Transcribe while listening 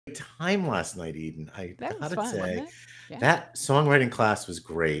time last night, Eden. I That was gotta fun, wasn't say, it? Yeah. that songwriting class was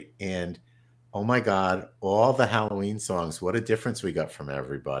great. And oh my God, all the Halloween songs, what a difference we got from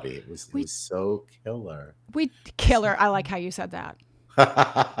everybody. It was so killer. Killer. I like how you said that.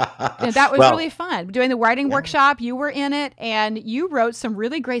 And that was Well, really fun. Doing the writing workshop, you were in it, and you wrote some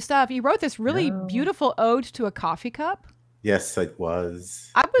really great stuff. You wrote this really beautiful ode to a coffee cup. yes, it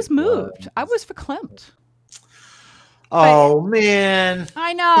was. I was moved. I was verklempt. Oh man,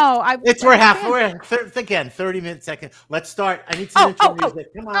 I know. We're again 30 minutes second. Let's start. I need some intro music.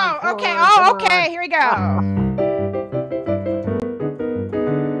 Come on. Okay. Here we go.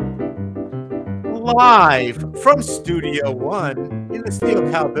 Live from Studio One in the Steel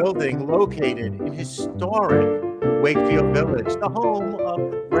Cow building located in historic Wakefield Village, the home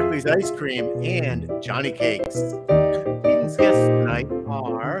of Berkeley's Ice Cream and Johnny Cakes. Eden's guests tonight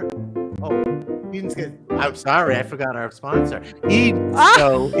are I'm sorry, I forgot our sponsor. Eden's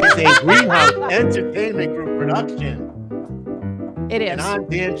Show is a Greenhouse Entertainment Group production. It is. And I'm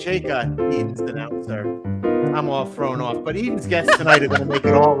Dan Chaika, Eden's announcer. I'm all thrown off, but Eden's guests tonight are going to make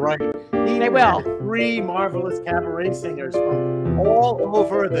it all right. They will. 3 marvelous cabaret singers from all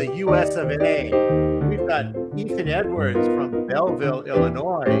over the U.S. of A. We've got Ethan Edwards from Belleville,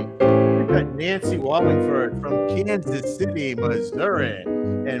 Illinois. We've got Nancy Wallingford from Kansas City, Missouri.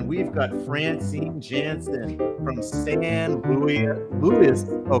 And we've got Francine Jensen from San Luis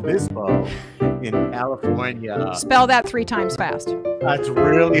Obispo in California. Spell that 3 times fast. It's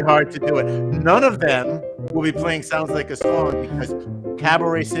really hard to do it. None of them will be playing Sounds Like a Song because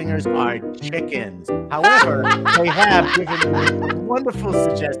cabaret singers are chickens. However, they have given me wonderful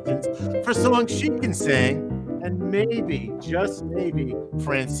suggestions for songs she can sing, and maybe, just maybe,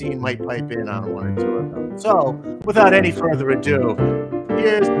 Francine might pipe in on 1 or 2 of them. So, without any further ado,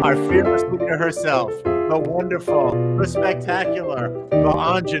 here's our fearless leader herself, the wonderful, the spectacular, the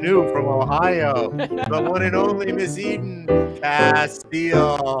ingenue from Ohio, the one and only Miss Eden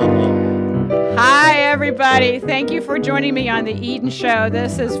Casteel. Hi, everybody. Thank you for joining me on The Eden Show.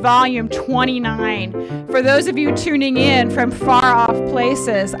 This is volume 29. For those of you tuning in from far off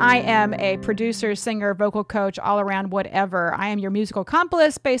places, I am a producer, singer, vocal coach, all around whatever. I am your musical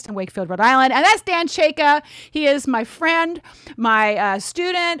accomplice based in Wakefield, Rhode Island. And that's Dan Chaika. He is my friend, my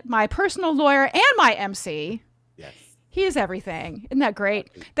student, my personal lawyer, and my MC. He is everything. Isn't that great?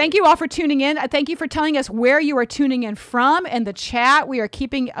 Thank you all for tuning in. Thank you for telling us where you are tuning in from in the chat. We are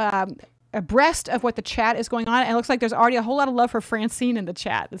keeping abreast of what the chat is going on. And it looks like there's already a whole lot of love for Francine in the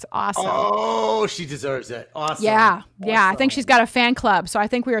chat. That's awesome. Oh, she deserves it. Awesome. Yeah. Awesome. I think she's got a fan club. So I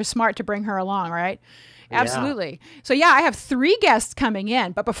think we are smart to bring her along, right? Absolutely. So yeah, I have 3 guests coming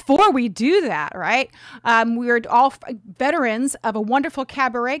in, but before we do that, right, we're all veterans of a wonderful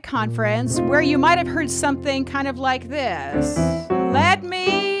cabaret conference where you might have heard something kind of like this. Let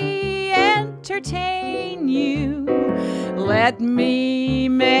me entertain you. Let me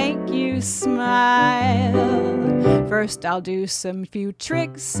make you smile. First I'll do some few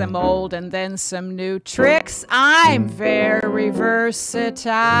tricks, some old and then some new tricks. I'm very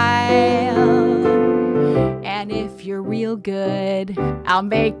versatile. And if you're real good, I'll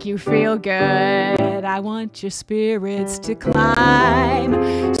make you feel good. I want your spirits to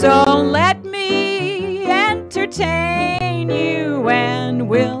climb. So let me entertain you and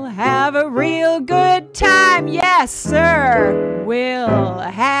we'll have a real good time. Yes, sir, we'll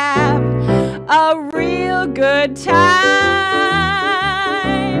have a real good time.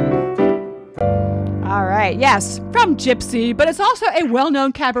 All right, yes, from Gypsy, but it's also a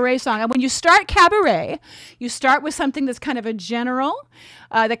well-known cabaret song. And when you start cabaret, you start with something that's kind of a general,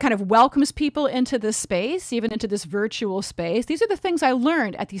 that kind of welcomes people into this space, even into this virtual space. These are the things I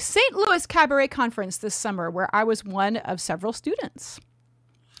learned at the St. Louis Cabaret Conference this summer, where I was one of several students.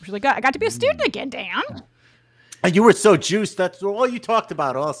 Really good. I got to be a student again, Dan. And you were so juiced. That's all you talked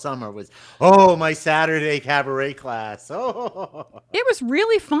about all summer was, oh, my Saturday cabaret class. Oh, it was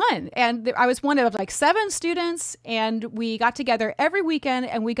really fun. And I was one of like 7 students, and we got together every weekend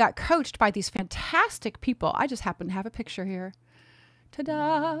and we got coached by these fantastic people. I just happen to have a picture here.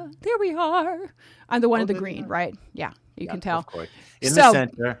 Ta-da. There we are. I'm the one in the green, right? Yeah. You can tell. Of course. In the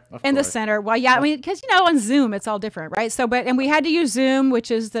center. In the center. Well, yeah, I mean, because, on Zoom, it's all different, right? So, and we had to use Zoom, which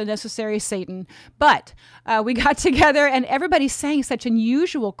is the necessary Satan. But we got together and everybody sang such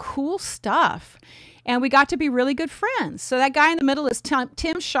unusual, cool stuff. And we got to be really good friends. So that guy in the middle is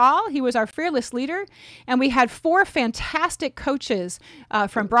Tim Shaw. He was our fearless leader. And we had 4 fantastic coaches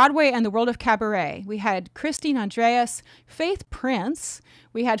from Broadway and the world of cabaret. We had Christine Andreas, Faith Prince.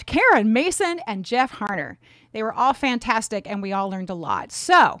 We had Karen Mason and Jeff Harner. They were all fantastic, and we all learned a lot.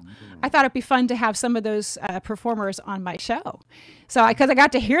 So I thought it'd be fun to have some of those performers on my show. So because I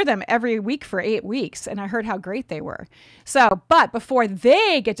got to hear them every week for 8 weeks, and I heard how great they were. So, but before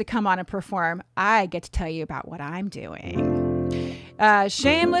they get to come on and perform, I get to tell you about what I'm doing.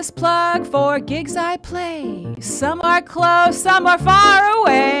 Shameless plug for gigs I play. Some are close, some are far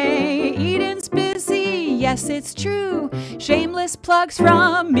away. Eden's busy, yes, it's true. Shameless plugs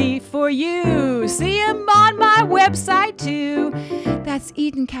from me for you. See him on my website too. That's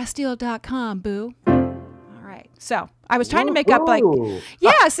EdenCasteel.com, boo. All right. So I was trying to make up like,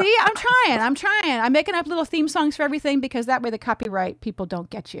 yeah, see, I'm trying. I'm making up little theme songs for everything because that way the copyright people don't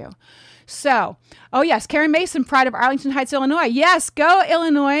get you. So, oh yes, Karen Mason, pride of Arlington Heights, Illinois. Yes, go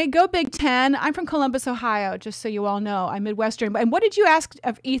Illinois, go Big Ten. I'm from Columbus, Ohio, just so you all know. I'm Midwestern. And what did you ask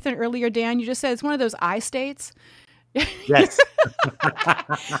of Ethan earlier, Dan? You just said it's one of those I states. Yes.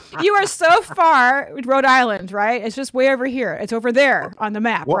 You are so far with Rhode Island, right? It's just way over here. It's over there on the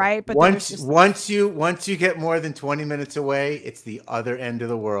map, right? But once you get more than 20 minutes away, it's the other end of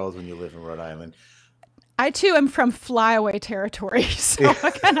the world when you live in Rhode Island. I too am from flyaway territory, so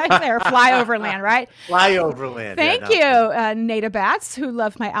what can I say? Or flyoverland, right? Flyoverland. Thank you, Nada Bats, who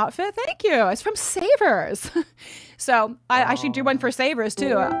loved my outfit. Thank you. It's from Savers. So I should do one for Savers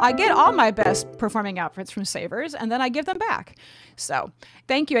too. I get all my best performing outfits from Savers, and then I give them back. So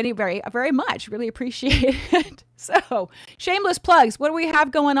thank you very, very much. Really appreciate it. So shameless plugs. What do we have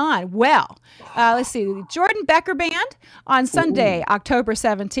going on? Well, let's see. Jordan Becker Band on Sunday, October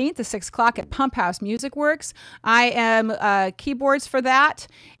 17th at 6 o'clock at Pump House Music Works. I am keyboards for that.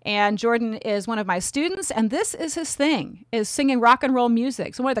 And Jordan is one of my students, and this is his thing, is singing rock and roll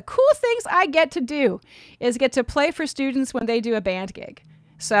music. So one of the cool things I get to do is get to play for students when they do a band gig.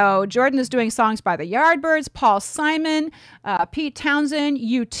 So Jordan is doing songs by the Yardbirds, Paul Simon, Pete Townsend,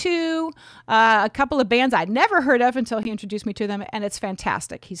 U2, a couple of bands I'd never heard of until he introduced me to them, and it's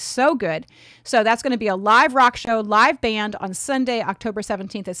fantastic. He's so good. So that's going to be a live rock show, live band on Sunday, October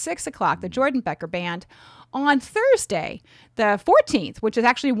 17th at 6 o'clock, the Jordan Becker Band. On Thursday, the 14th, which is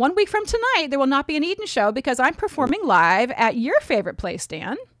actually 1 week from tonight, there will not be an Eden show because I'm performing live at your favorite place,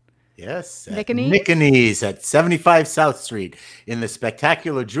 Dan. Yes, Nicanese at 75 South Street in the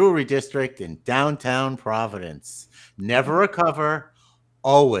spectacular Jewelry District in downtown Providence. Never a cover,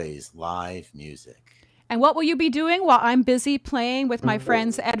 always live music. And what will you be doing while I'm busy playing with my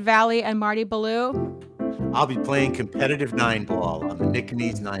friends Ed Valley and Marty Ballou? I'll be playing competitive 9-ball on the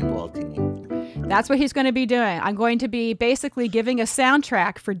Nicanese 9-ball team. That's what he's going to be doing. I'm going to be basically giving a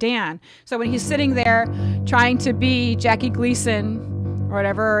soundtrack for Dan. So when he's sitting there trying to be Jackie Gleason or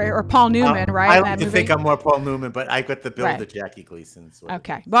whatever, or Paul Newman, right? I like to think I'm more Paul Newman, but I got the build of Jackie Gleason.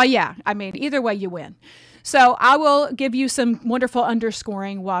 Okay. Well, yeah. I mean, either way, you win. So I will give you some wonderful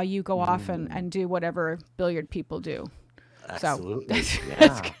underscoring while you go off and do whatever billiard people do. Absolutely. So.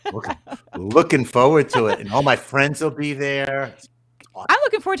 Yeah. Looking forward to it. And all my friends will be there. I'm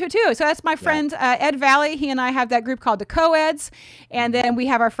looking forward to it too. So that's my friend Ed Valley. He and I have that group called the Co-Eds. And then we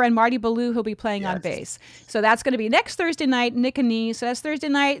have our friend Marty Ballou who'll be playing on bass. So that's going to be next Thursday night, Nicanese. So that's Thursday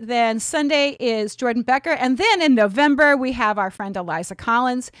night. Then Sunday is Jordan Becker. And then in November, we have our friend Eliza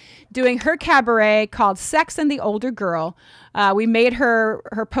Collins doing her cabaret called Sex and the Older Girl. We made her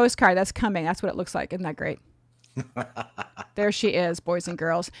postcard. That's coming. That's what it looks like. Isn't that great? There she is, boys and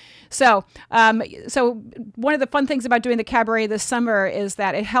girls. So one of the fun things about doing the cabaret this summer is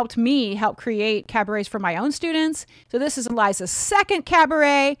that it helped me help create cabarets for my own students. So this is Eliza's second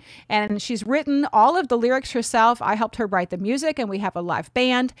cabaret, and she's written all of the lyrics herself. I helped her write the music, and we have a live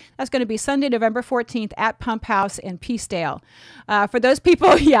band. That's going to be Sunday, November 14th at Pump House in Peacedale. For those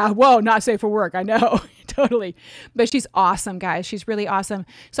people, not safe for work, I know. Totally. But she's awesome, guys. She's really awesome.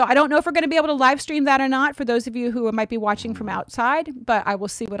 So I don't know if we're going to be able to live stream that or not for those of you who might be watching from outside, but I will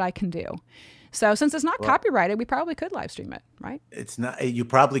see what I can do. So since it's not copyrighted, we probably could live stream it, right? It's not. You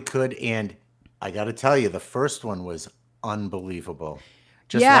probably could. And I got to tell you, the first one was unbelievable.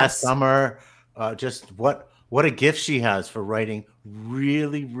 Just last summer, just what a gift she has for writing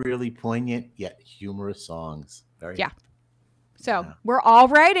really, really poignant yet humorous songs. So we're all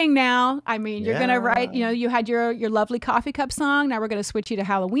writing now. I mean, you're going to write, you had your lovely coffee cup song. Now we're going to switch you to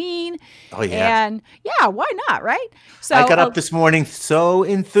Halloween. Oh, yeah. And why not, right? So I got up this morning so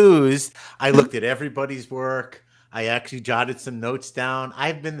enthused. I looked at everybody's work. I actually jotted some notes down.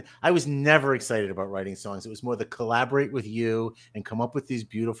 I was never excited about writing songs. It was more the collaborate with you and come up with these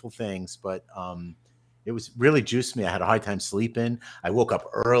beautiful things. But it was really juiced me. I had a hard time sleeping. I woke up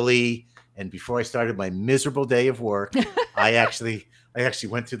early. And before I started my miserable day of work, I actually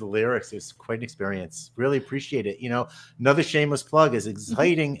went through the lyrics. It was quite an experience. Really appreciate it. Another shameless plug, as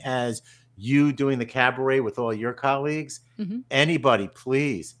exciting as you doing the cabaret with all your colleagues. Anybody,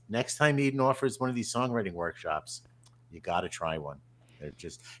 please, next time Eden offers one of these songwriting workshops, you got to try one.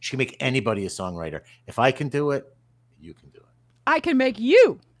 She can make anybody a songwriter. If I can do it, you can do it. I can make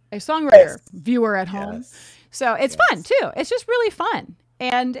you a songwriter, viewer at home. So it's fun too. It's just really fun.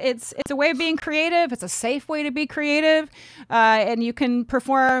 And it's a way of being creative. It's a safe way to be creative. And you can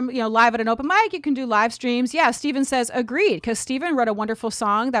perform, live at an open mic. You can do live streams. Yeah, Stephen says agreed, because Stephen wrote a wonderful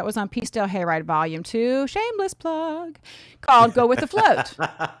song that was on Peacedale Hayride Volume 2, shameless plug, called Go With the Float,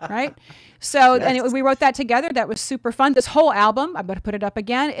 right? So, and we wrote that together. That was super fun. This whole album, I'm going to put it up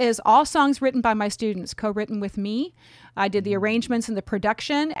again, is all songs written by my students, co-written with me. I did the arrangements and the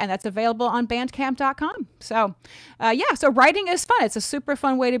production, and that's available on bandcamp.com. So, so writing is fun. It's a super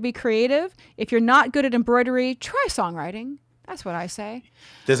fun way to be creative. If you're not good at embroidery, try songwriting. That's what I say.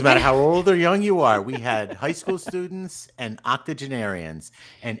 Doesn't matter how old or young you are. We had high school students and octogenarians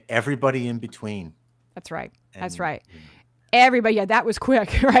and everybody in between. That's right. That's right. Everybody, that was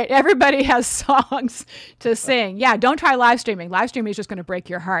quick, right? Everybody has songs to sing. Yeah, don't try live streaming. Live streaming is just going to break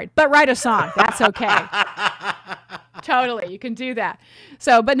your heart. But write a song. That's okay. Totally, you can do that.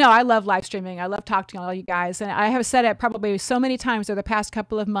 So, but no, I love live streaming. I love talking to all you guys. And I have said it probably so many times over the past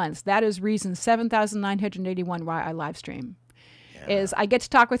couple of months. That is reason 7,981 why I live stream. Is I get to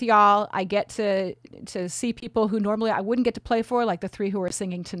talk with y'all. I get to see people who normally I wouldn't get to play for, like the three who are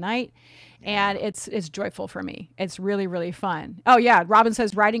singing tonight. And it's joyful for me. It's really, really fun. Oh, yeah. Robin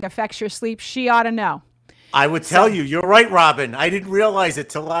says writing affects your sleep. She ought to know. I would tell you. You're right, Robin. I didn't realize it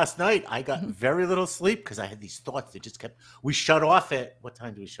till last night. I got very little sleep because I had these thoughts that just kept. We shut off at, what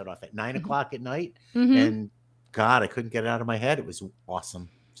time do we shut off? At 9 o'clock at night. And God, I couldn't get it out of my head. It was awesome.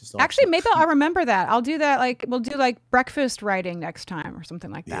 Actually, maybe I'll remember that. I'll do that. We'll do breakfast writing next time or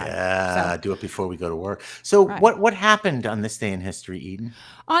something like that. Yeah, do it before we go to work. So what happened on this day in history, Eden?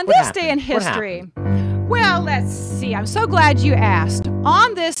 On this day in history? Well, let's see. I'm so glad you asked.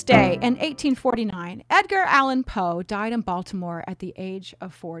 On this day in 1849, Edgar Allan Poe died in Baltimore at the age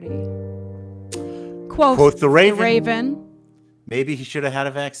of 40. Quoth the Raven. The Maybe he should have had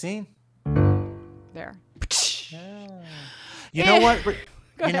a vaccine. There. You know what?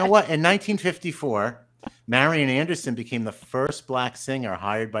 You know what? In 1954, Marian Anderson became the first black singer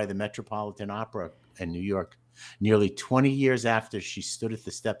hired by the Metropolitan Opera in New York, nearly 20 years after she stood at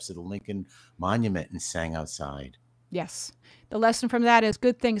the steps of the Lincoln Monument and sang outside. Yes. The lesson from that is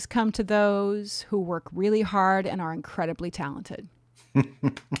good things come to those who work really hard and are incredibly talented.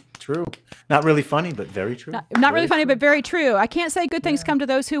 True. Not really funny, but very true. Not really funny, but very true. I can't say good things come to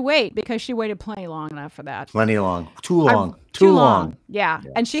those who wait, because she waited plenty long enough for that. Plenty long. Too long. Too long. Yeah.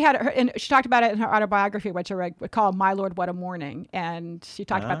 And she had and she talked about it in her autobiography, which I read, called My Lord, What a Morning. And she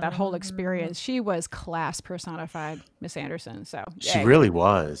talked about that whole experience. She was class personified, Miss Anderson. So she really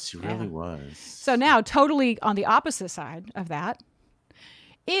was. She really was. So now, totally on the opposite side of that,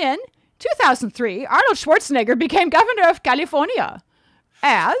 in 2003, Arnold Schwarzenegger became governor of California.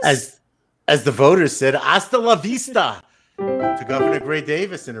 As the voters said, hasta la vista to Governor Gray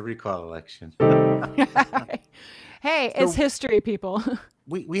Davis in a recall election. Hey, it's history, people.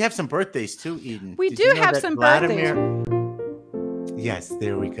 We have some birthdays too, Eden. We do have some birthdays. Yes,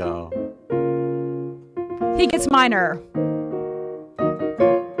 there we go. He gets minor.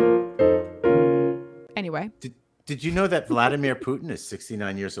 Anyway. Did you know that Vladimir Putin is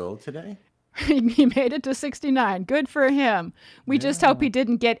 69 years old today? He made it to 69. Good for him. We just hope he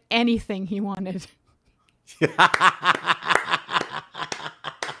didn't get anything he wanted.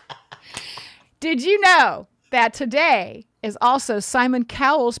 Did you know that today is also Simon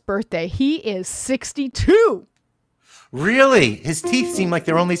Cowell's birthday? He is 62. Really? His teeth seem like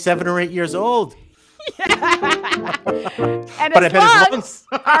they're only 7 or 8 years old. Yeah. And his lungs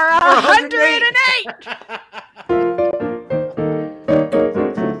are 108.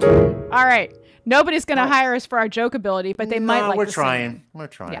 All right. Nobody's going to hire us for our joke ability, but they might like the singing. We're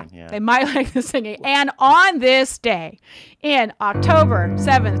trying. Yeah. They might like the singing. And on this day, in October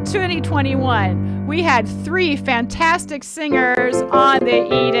 7th, 2021, we had 3 fantastic singers on the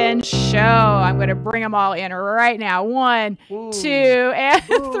Eden Show. I'm going to bring them all in right now. 1, 2, and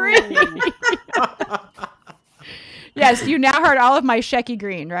 3. Yes, you now heard all of my Shecky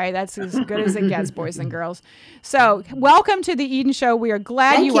Green, right? That's as good as it gets, boys and girls. So welcome to the Eden Show. We are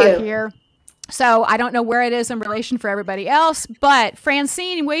glad you are here. So I don't know where it is in relation for everybody else, but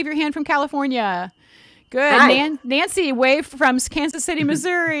Francine, wave your hand from California. Good. Nancy, wave from Kansas City,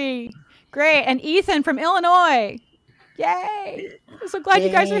 Missouri. Great. And Ethan from Illinois. Yay. I'm so glad you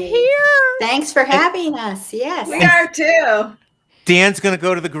guys are here. Thanks for having us. Yes. We are too. Dan's going to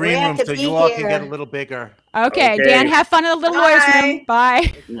go to the green room so you all can get a little bigger. Okay, Dan, have fun in the little lawyer's room.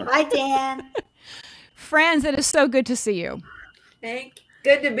 Bye. Bye, Dan. Friends, it is so good to see you.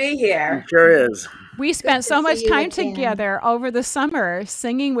 Good to be here. It sure is. We spent so much time together over the summer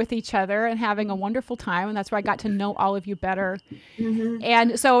singing with each other and having a wonderful time. And that's where I got to know all of you better.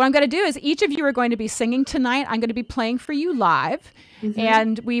 And so what I'm going to do is each of you are going to be singing tonight. I'm going to be playing for you live.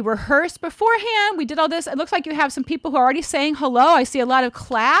 And we rehearsed beforehand. We did all this. It looks like you have some people who are already saying hello. I see a lot of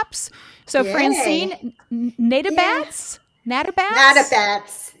claps. So Francine Natabats?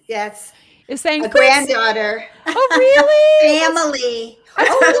 Natabats, yes. Is saying a granddaughter. Oh, really? Family.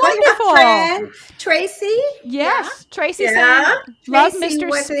 Oh, wonderful. Tracy. Yes. Tracy saying, love Tracy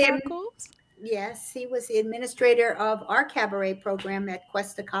Mr. Sparkles. Yes, he was the administrator of our cabaret program at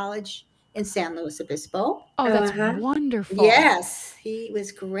Cuesta College in San Luis Obispo. Oh, that's wonderful. Yes, he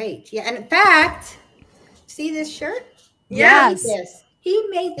was great. Yeah, and in fact, see this shirt? Yes. He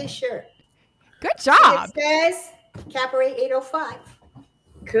made this shirt. Good job. It says Cabaret 805.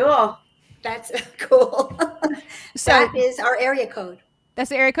 Cool. That's cool. So that is our area code.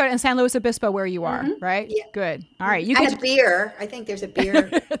 That's the area code in San Luis Obispo where you are, right? Yeah. Good. All right. You and can a beer. I think there's a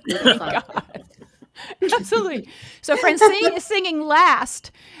beer. God. Absolutely. So Francine is singing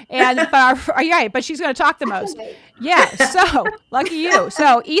last, and but she's going to talk the most. Yeah. So lucky you.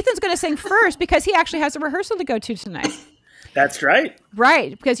 So Ethan's going to sing first because he actually has a rehearsal to go to tonight. That's right.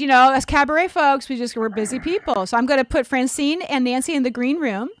 Right. Because, as cabaret folks, we're busy people. So I'm going to put Francine and Nancy in the green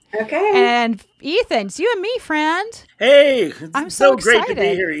room. Okay. And Ethan, it's you and me, friend. Hey, I'm so great excited. to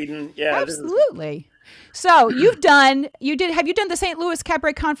be here, Eden. Yeah, absolutely. So have you done the St. Louis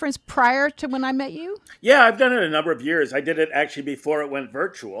Cabaret Conference prior to when I met you? Yeah, I've done it a number of years. I did it actually before it went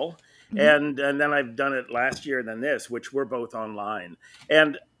virtual. And then I've done it last year and then this, which were both online.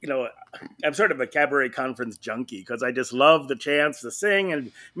 And, I'm sort of a cabaret conference junkie because I just love the chance to sing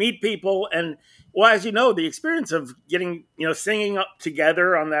and meet people. And, well, as you know, the experience of getting, singing up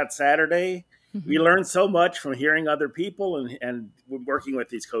together on that Saturday, we learn so much from hearing other people and working with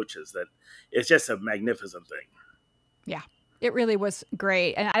these coaches that it's just a magnificent thing. Yeah. It really was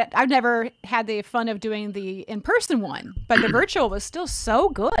great. And I've never had the fun of doing the in-person one, but the virtual was still so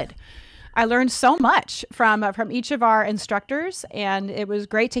good. I learned so much from each of our instructors, and it was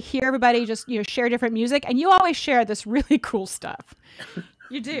great to hear everybody just share different music. And you always share this really cool stuff.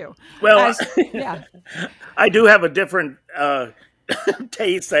 You do. Well, I do have a different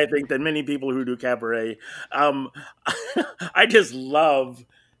taste, I think, than many people who do cabaret. I just love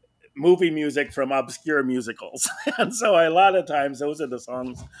movie music from obscure musicals. And so a lot of times those are the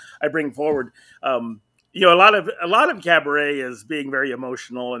songs I bring forward. A lot of cabaret is being very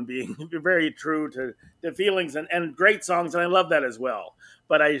emotional and being very true to the feelings and great songs. And I love that as well.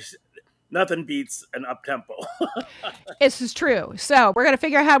 But nothing beats an up-tempo. This is true. So we're going to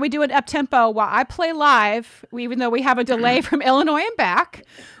figure out how we do an up-tempo while I play live. Even though we have a delay from Illinois and back,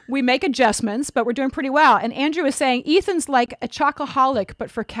 we make adjustments, but we're doing pretty well. And Andrew is saying Ethan's like a chocoholic,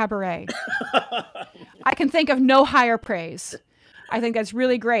 but for cabaret. I can think of no higher praise. I think that's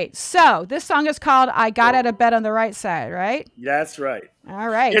really great. So this song is called "I Got Out of Bed on the Right Side," right? That's right. All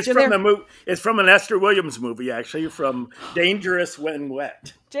right. It's from an Esther Williams movie, actually, from Dangerous When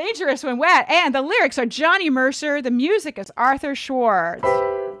Wet. Dangerous When Wet. And the lyrics are Johnny Mercer. The music is Arthur Schwartz.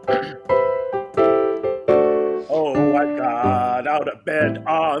 Oh, I got out of bed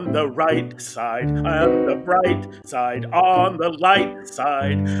on the right side, and the bright side on the light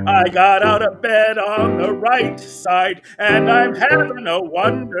side. I got out of bed on the right side, and I'm having a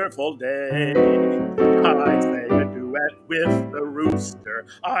wonderful day. I sang a duet with the rooster.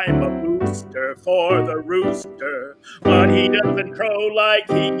 I'm a booster for the rooster, but he doesn't crow like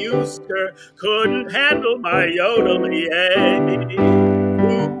he used to. Couldn't handle my yodeling.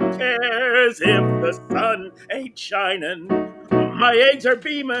 Who cares if the sun ain't shining? My eggs are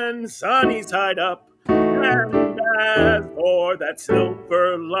beaming, sunny side up. And as for that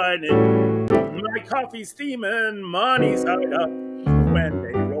silver lining, my coffee's steaming, money side up. When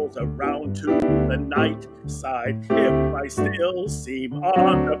day rolls around to the night side, if I still seem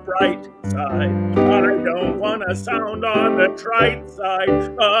on the bright side, I don't want to sound on the trite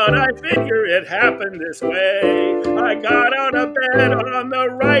side, but I figure it happened this way. I got out of bed on the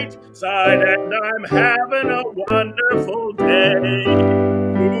right side, and I'm having a wonderful day.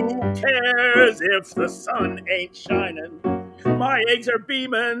 Who cares if the sun ain't shining? My eggs are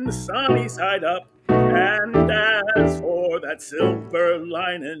beaming, sunny side up. And as for that silver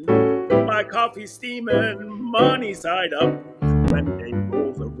lining, my coffee's steaming, money side up. When day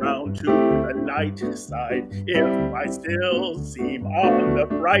rolls around down to the night side. If I still seem on the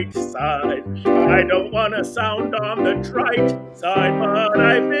bright side, I don't want to sound on the trite side, but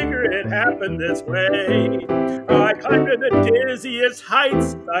I figure it happened this way. I climbed to the dizziest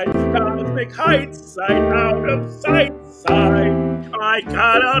heights side, cosmic heights side, out of sight side. I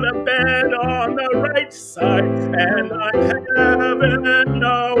got out of bed on the right side, and I'm having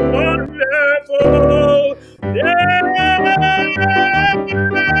a wonderful day.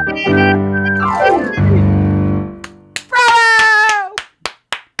 Bravo!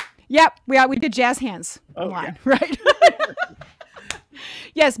 Yep, we did jazz hands online, yeah. right?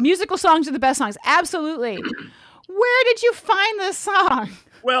 Yes, musical songs are the best songs. Absolutely. Where did you find this song?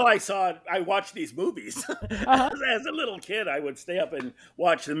 Well, I watched these movies. As a little kid, I would stay up and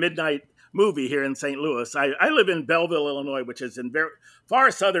watch the midnight movie here in St. Louis. I live in Belleville, Illinois, which is in very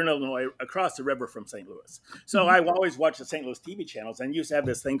far southern Illinois, across the river from St. Louis. So I always watched the St. Louis TV channels and used to have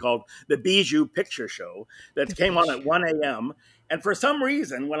this thing called the Bijou Picture Show that came on at 1 a.m. And for some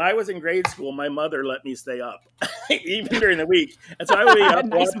reason, when I was in grade school, my mother let me stay up, even during the week. And so I would be up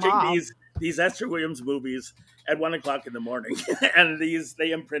Nice watching mom. these Esther Williams movies at 1 o'clock in the morning. And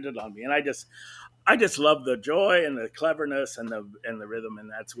they imprinted on me. And I just love the joy and the cleverness and the rhythm. And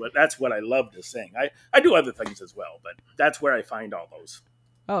that's what I love to sing. I do other things as well, but that's where I find all those.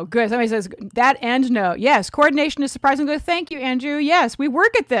 Oh, good. Somebody says that end note. Yes, coordination is surprisingly good. Thank you, Andrew. Yes, we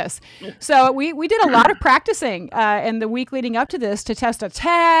work at this. So we did a lot of practicing in the week leading up to this to test a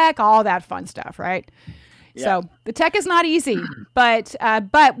tech, all that fun stuff, right? Yeah. So the tech is not easy, but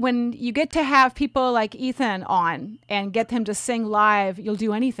when you get to have people like Ethan on and get him to sing live, you'll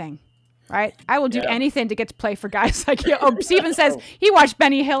do anything. Right? I will do anything to get to play for guys like you. Oh, Stephen says he watched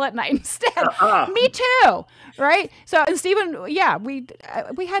Benny Hill at night instead. Me too. Right? So, and Stephen, yeah, we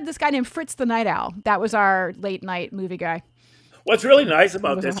had this guy named Fritz the Night Owl. That was our late night movie guy. What's really nice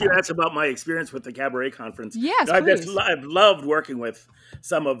about this, you asked about my experience with the Cabaret Conference. Yes, I've loved working with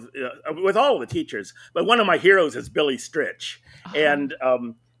with all of the teachers, but one of my heroes is Billy Stritch. And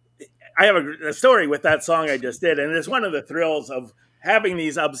I have a story with that song I just did, and it's one of the thrills of having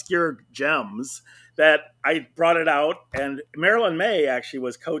these obscure gems that I brought it out, and Marilyn May actually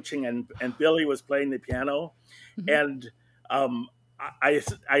was coaching and Billy was playing the piano. And I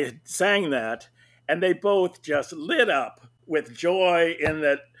sang that, and they both just lit up with joy in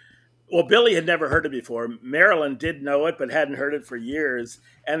that. Well, Billy had never heard it before. Marilyn did know it, but hadn't heard it for years.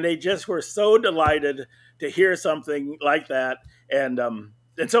 And they just were so delighted to hear something like that. And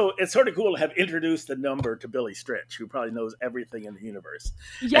so it's sort of cool to have introduced the number to Billy Stritch, who probably knows everything in the universe.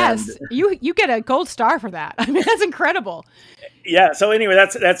 Yes, and you get a gold star for that. I mean, that's incredible. Yeah. So anyway,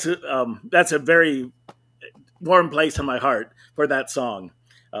 that's a very warm place in my heart for that song,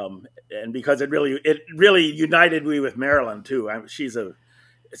 and because it really united me with Marilyn too. She's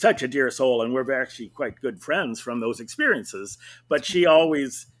such a dear soul, and we're actually quite good friends from those experiences. But she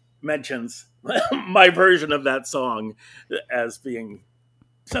always mentions my version of that song as being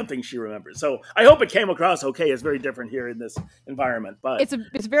something she remembers. So I hope it came across okay. It's very different here in this environment, but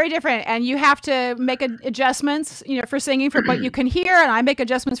it's very different, and you have to make adjustments, for singing for what you can hear, and I make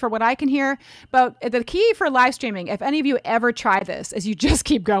adjustments for what I can hear. But the key for live streaming, if any of you ever try this, is you just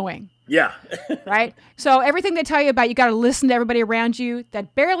keep going. Yeah. Right? So everything they tell you about, you got to listen to everybody around you,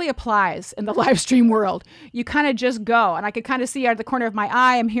 that barely applies in the live stream world. You kind of just go, and I could kind of see out of the corner of my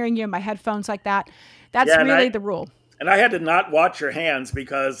eye, I'm hearing you in my headphones like that. That's really the rule. And I had to not watch your hands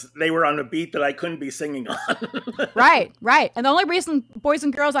because they were on a beat that I couldn't be singing on. Right. And the only reason, boys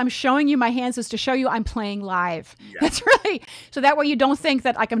and girls, I'm showing you my hands is to show you I'm playing live. Yeah. That's really, so that way you don't think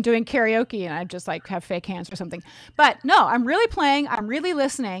that like I'm doing karaoke and I just like have fake hands or something. But no, I'm really playing, I'm really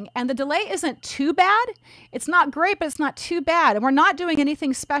listening, and the delay isn't too bad. It's not great, but it's not too bad. And we're not doing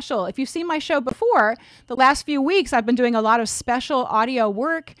anything special. If you've seen my show before, the last few weeks, I've been doing a lot of special audio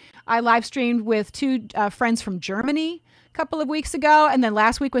work. I live streamed with two friends from Germany a couple of weeks ago, and then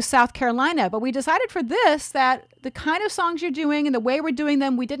last week was South Carolina. But we decided for this that the kind of songs you're doing and the way we're doing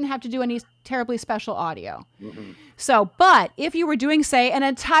them, we didn't have to do any terribly special audio. Mm-hmm. So, but if you were doing, say, an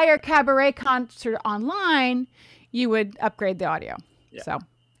entire cabaret concert online, you would upgrade the audio. Yeah. So,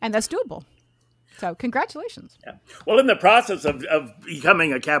 and that's doable. So congratulations. Yeah. Well, in the process of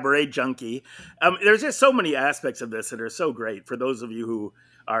becoming a cabaret junkie, there's just so many aspects of this that are so great for those of you who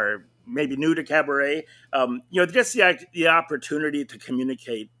are maybe new to cabaret. Just the opportunity to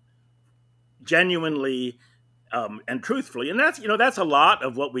communicate genuinely and truthfully. And that's a lot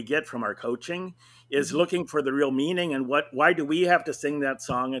of what we get from our coaching is looking for the real meaning and why do we have to sing that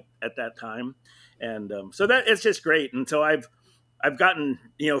song at that time. And so that it's just great. And so I've gotten,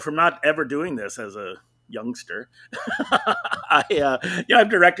 from not ever doing this as a youngster. I've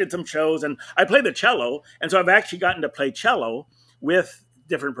directed some shows, and I play the cello, and so I've actually gotten to play cello with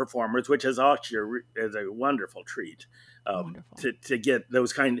different performers, which is actually is a wonderful treat. To get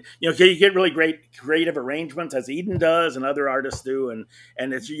those kind, you get really great creative arrangements, as Eden does and other artists do, and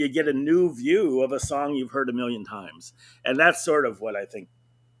you get a new view of a song you've heard a million times, and that's sort of what I think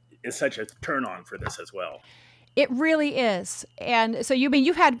is such a turn on for this as well. It really is. And so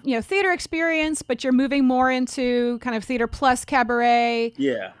you've had theater experience, but you're moving more into kind of theater plus cabaret,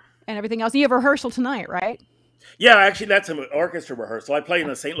 and everything else. You have a rehearsal tonight, right? Yeah, actually, that's an orchestra rehearsal. I play in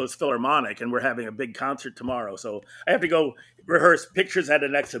the St. Louis Philharmonic, and we're having a big concert tomorrow. So I have to go rehearse pictures at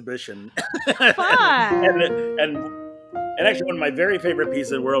an exhibition. Fun! and actually, one of my very favorite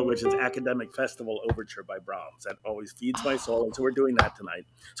pieces in the world, which is Academic Festival Overture by Brahms. That always feeds my soul, and so we're doing that tonight.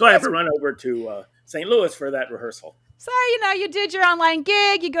 So I have to run over to St. Louis for that rehearsal. So, you did your online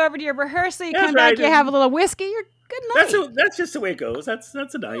gig, you go over to your rehearsal, you come back, you have a little whiskey, you're good night. That's just the way it goes. That's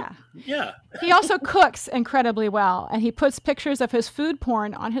a night. Yeah. He also cooks incredibly well, and he puts pictures of his food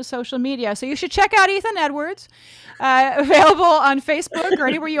porn on his social media. So you should check out Ethan Edwards, available on Facebook or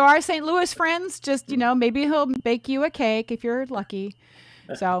anywhere you are. St. Louis friends, just, maybe he'll bake you a cake if you're lucky.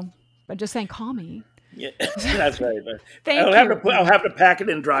 So, but just saying, call me. Yeah, that's right. I'll have to pack it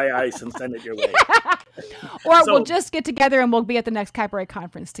in dry ice and send it your way. Or we'll just get together and we'll be at the next Cabaret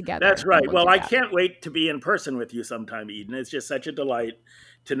Conference together. That's right. Well, I can't wait to be in person with you sometime, Eden. It's just such a delight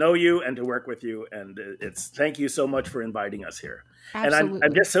to know you and to work with you. And thank you so much for inviting us here. Absolutely. And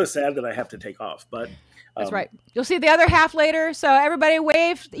I'm just so sad that I have to take off. But that's right. You'll see the other half later. So everybody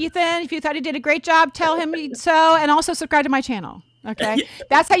wave Ethan. If you thought he did a great job, tell him so. And also subscribe to my channel. Okay.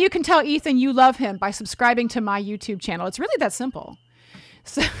 That's how you can tell Ethan you love him, by subscribing to my YouTube channel. It's really that simple.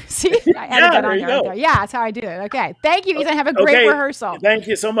 So see, I added that on there right there. Yeah, that's how I do it. Okay. Thank you, Ethan. Have a great rehearsal. Thank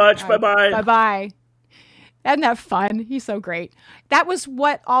you so much. Bye-bye. Bye-bye. Isn't that fun? He's so great. That was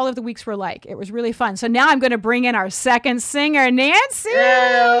what all of the weeks were like. It was really fun. So now I'm going to bring in our second singer, Nancy.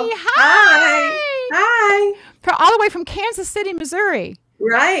 Hello. Hi. Hi. All the way from Kansas City, Missouri.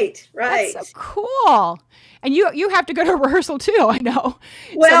 Right. That's so cool. And you have to go to rehearsal too, I know.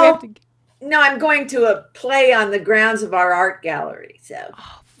 Well, no, I'm going to a play on the grounds of our art gallery. So.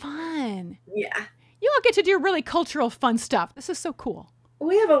 Oh, fun. Yeah. You all get to do really cultural fun stuff. This is so cool.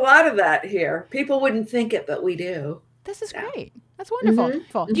 We have a lot of that here. People wouldn't think it, but we do. This is great. That's wonderful.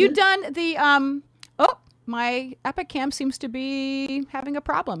 You've done the, my Epic Cam seems to be having a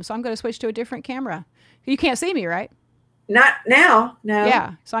problem. So I'm going to switch to a different camera. You can't see me, right? Not now, no.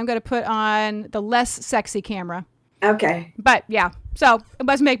 Yeah, so I'm going to put on the less sexy camera. Okay. But yeah, so it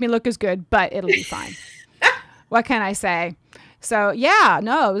doesn't make me look as good, but it'll be fine. What can I say? So yeah,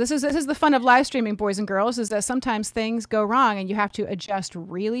 no, this is the fun of live streaming, boys and girls, is that sometimes things go wrong and you have to adjust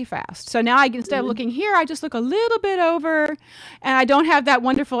really fast. So now instead of looking here, I just look a little bit over, and I don't have that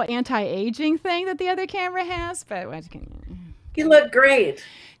wonderful anti-aging thing that the other camera has. But you look great.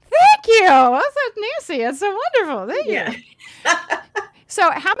 Thank you. That's Nancy. It's so wonderful. Thank you. So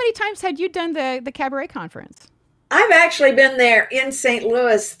how many times had you done the Cabaret Conference? I've actually been there in St.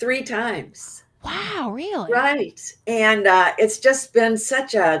 Louis 3 times. Wow, really? Right. And it's just been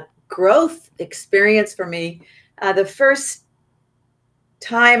such a growth experience for me. The first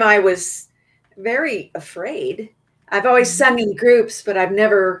time I was very afraid. I've always sung in groups, but I've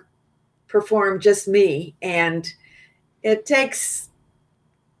never performed just me. And it takes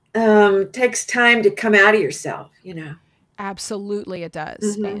time to come out of yourself, Absolutely, it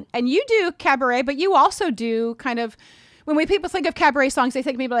does. And you do cabaret, but you also do kind of, when people think of cabaret songs, they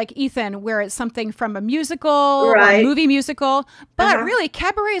think maybe like Ethan, where it's something from a musical or a movie musical. But really,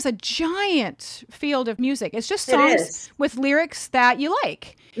 cabaret is a giant field of music. It's just songs with lyrics that you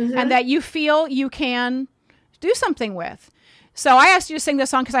like and that you feel you can do something with. So I asked you to sing this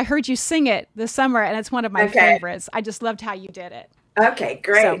song because I heard you sing it this summer, and it's one of my favorites. I just loved how you did it. Okay,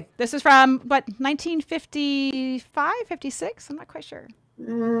 great. So this is from, 1955, 56? I'm not quite sure.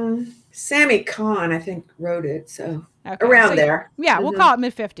 Sammy Kahn, I think, wrote it. So around there. Yeah, we'll call it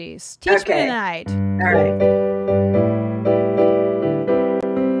mid-50s. Teach me tonight. All right.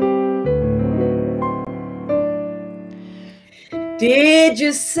 Did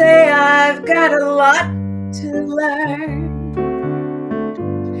you say I've got a lot to learn?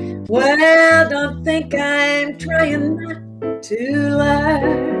 Well, don't think I'm trying not to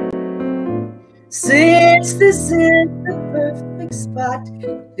learn, since this is the perfect spot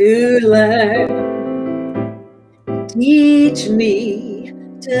to learn. Teach me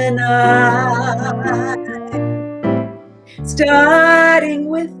tonight, starting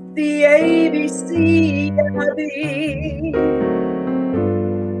with the ABC of it,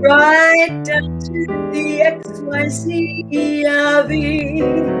 right right down to the XYZ of it.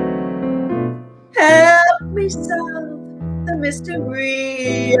 Help me solve the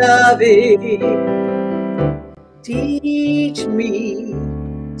mystery of it. Teach me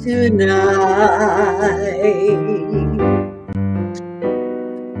tonight.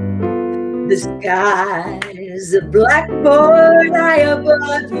 The sky's a blackboard high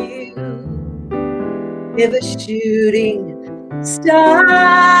above you. If a shooting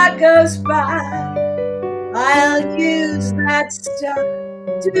star goes by, I'll use that star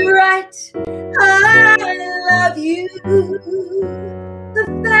to write I love you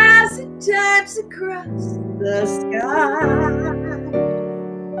 1,000 times across the sky.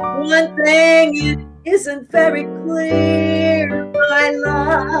 One thing it isn't very clear, my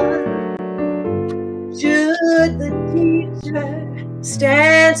love. Should the teacher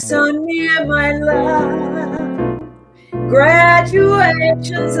stand so near, my love?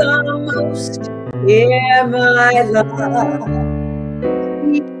 Graduation's almost here, my love.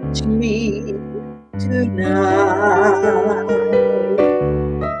 Teach me tonight.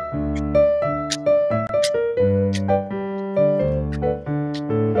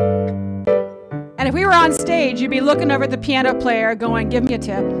 And if we were on stage, you'd be looking over at the piano player going, give me a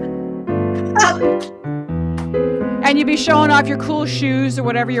tip. And you'd be showing off your cool shoes or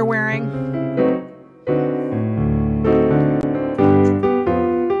whatever you're wearing.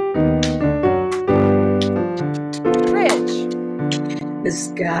 Bridge. The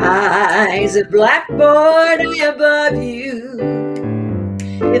sky's a blackboard high above you.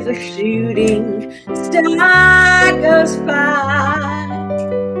 If a shooting star goes by,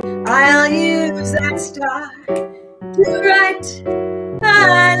 I'll use that star to write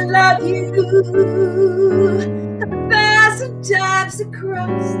I love you 1,000 times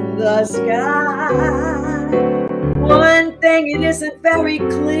across the sky. One thing it isn't very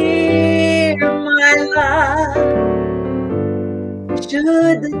clear, my love.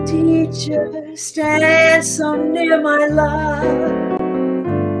 Should the teacher stand so near, my love?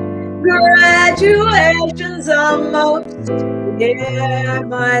 Graduation's almost here,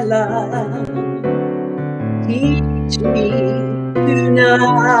 my love. Teach me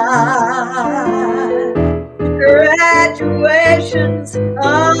tonight. Graduation's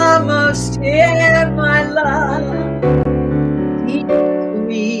almost here, my love. Teach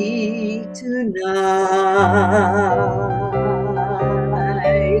me tonight.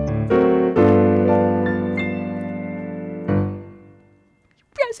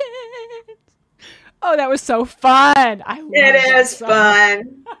 Presents. Oh, that was so fun. It is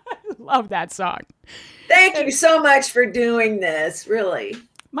fun. I love that song. Thank you so much for doing this, really.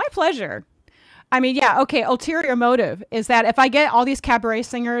 My pleasure. I mean, yeah, okay, ulterior motive is that if I get all these cabaret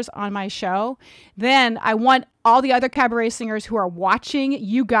singers on my show, then I want all the other cabaret singers who are watching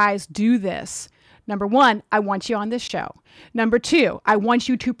you guys do this. Number one, I want you on this show. Number two, I want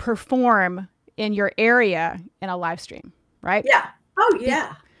you to perform in your area in a live stream, right? Yeah. Oh,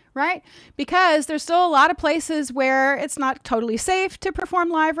 yeah. Right? Because there's still a lot of places where it's not totally safe to perform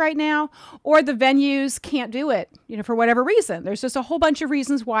live right now, or the venues can't do it, you know, for whatever reason. There's just a whole bunch of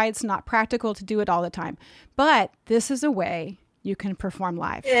reasons why it's not practical to do it all the time. But this is a way you can perform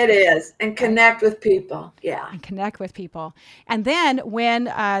live. It is. And connect with people. Yeah. And connect with people. And then when,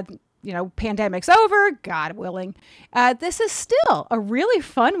 you know, pandemic's over, God willing, this is still a really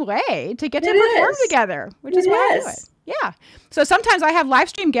fun way to get to perform together, which is why I do it. Yeah. So sometimes I have live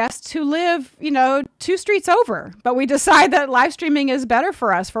stream guests who live, you know, 2 streets over, but we decide that live streaming is better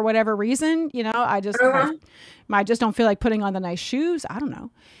for us for whatever reason. You know, I just don't feel like putting on the nice shoes. I don't know.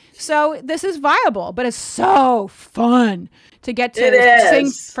 So this is viable, but it's so fun to get to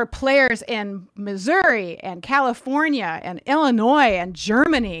sing for players in Missouri and California and Illinois and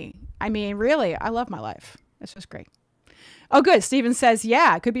Germany. I mean, really, I love my life. It's just great. Oh, good. Steven says,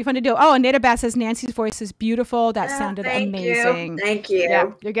 yeah, it could be fun to do. Oh, and Nada Bass says, Nancy's voice is beautiful. That sounded amazing. Thank you.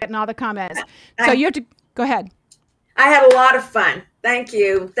 Yeah, you're getting all the comments. So you have to go ahead. I had a lot of fun. Thank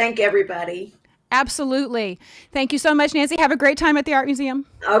you. Thank everybody. Absolutely. Thank you so much, Nancy. Have a great time at the Art Museum.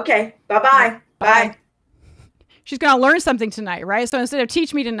 Okay. Bye-bye. Bye. She's going to learn something tonight, right? So instead of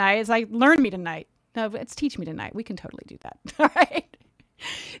teach me tonight, it's like learn me tonight. No, it's teach me tonight. We can totally do that. All right.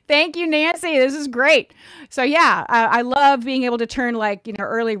 Thank you, Nancy. This is great. So yeah, I love being able to turn like, you know,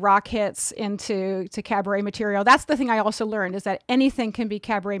 early rock hits into cabaret material. That's the thing I also learned is that anything can be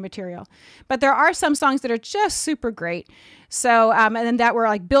cabaret material, but there are some songs that are just super great. So, and then that were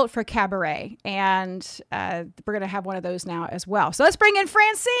like built for cabaret, and we're going to have one of those now as well. So let's bring in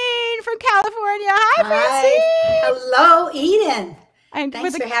Francine from California. Hi, Francine. Hello, Eden. And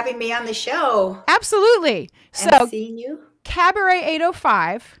thanks for having me on the show. Absolutely. And seeing you. Cabaret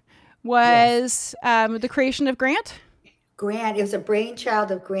 805 was the creation of Grant? Grant, it was a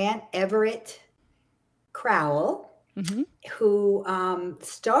brainchild of Grant Everett Crowl, who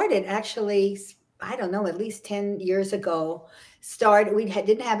started actually, I don't know, at least 10 years ago. We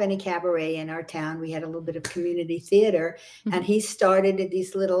didn't have any cabaret in our town. We had a little bit of community theater, and he started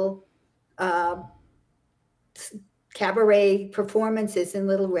these little cabaret performances in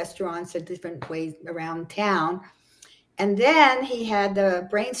little restaurants or different ways around town. And then he had the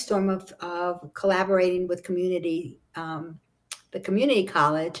brainstorm of collaborating with the community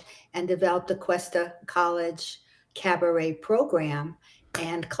college, and developed the Cuesta College cabaret program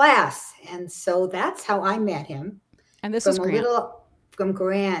and class. And so that's how I met him. And this is Grant. From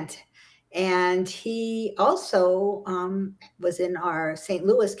Grant. And he also was in our St.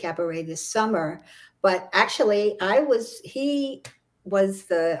 Louis cabaret this summer. But actually, he was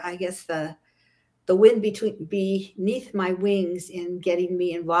the wind beneath my wings in getting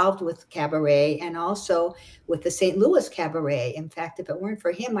me involved with cabaret, and also with the St. Louis cabaret. In fact, if it weren't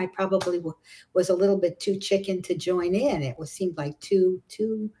for him, I probably was a little bit too chicken to join in. It seemed like too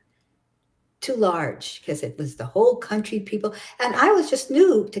large, because it was the whole country people. And I was just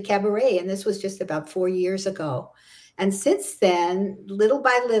new to cabaret, and this was just about 4 years ago. And since then, little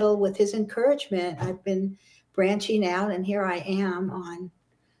by little, with his encouragement, I've been branching out, and here I am on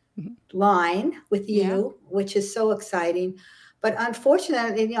line with you, which is so exciting. But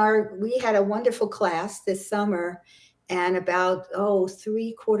unfortunately, we had a wonderful class this summer, and about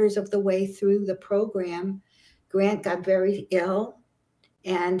 3/4 of the way through the program, Grant got very ill,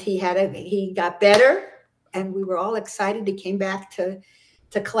 and he got better, and we were all excited. He came back to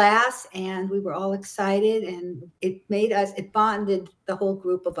class, and we were all excited, and it bonded the whole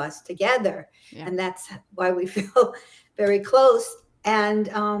group of us together. And that's why we feel very close. And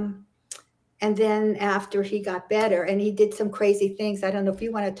then after he got better, and he did some crazy things. I don't know if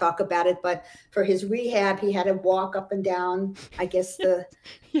you want to talk about it, but for his rehab, he had to walk up and down, I guess, the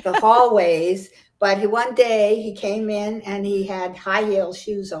hallways. But one day he came in, and he had high heel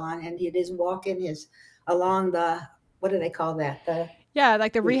shoes on, and he was walking along the, what do they call that?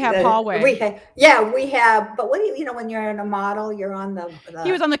 Like the rehab hallway. Rehab. But when you're in a model, you're on the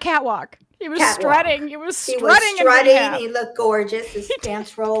he was on the catwalk. He was strutting. He was strutting. He looked gorgeous. His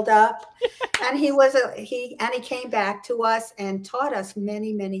pants rolled up, and he came back to us and taught us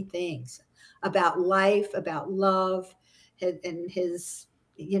many, many things about life, about love, and his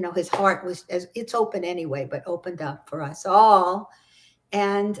heart was, as it's open anyway, but opened up for us all.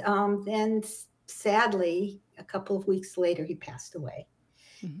 And then sadly, a couple of weeks later, he passed away.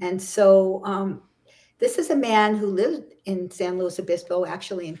 And so this is a man who lived in San Luis Obispo,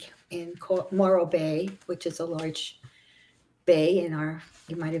 actually in Morro Bay, which is a large bay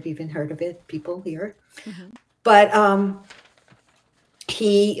you might have even heard of it, people here. But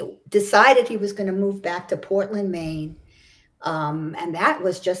he decided he was going to move back to Portland, Maine. And that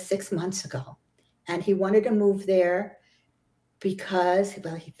was just 6 months ago. And he wanted to move there because, he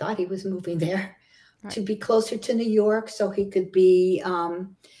thought he was moving there to be closer to New York, so he could be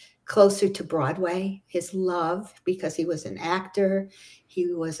closer to Broadway, his love, because he was an actor,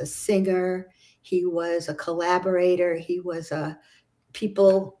 he was a singer, he was a collaborator, he was a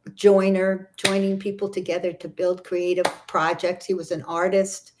people joiner, joining people together to build creative projects. He was an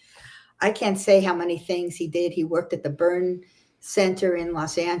artist. I can't say how many things he did. He worked at the Burn Center in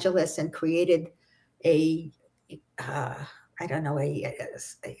Los Angeles and created a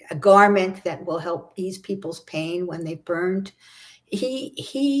garment that will help ease people's pain when they burned.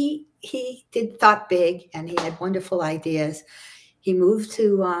 He thought big, and he had wonderful ideas. He moved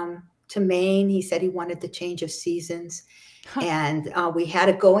to Maine. He said he wanted the change of seasons, and we had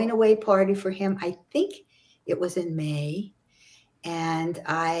a going away party for him. I think it was in May, and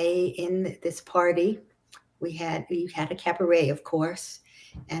in this party we had a cabaret, of course,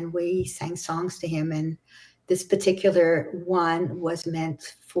 and we sang songs to him. And this particular one was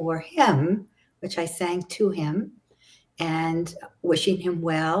meant for him, which I sang to him, and wishing him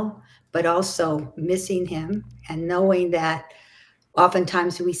well, but also missing him, and knowing that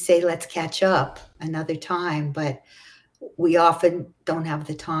oftentimes we say, let's catch up another time, but we often don't have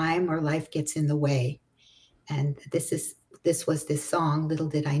the time, or life gets in the way. And this was this song. Little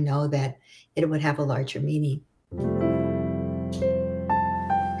did I know that it would have a larger meaning.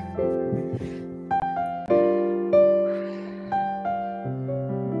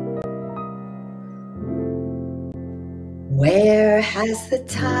 Where has the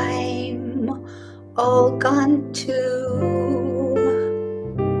time all gone to?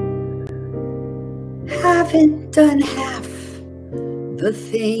 Haven't done half the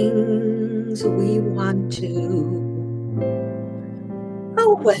things we want to.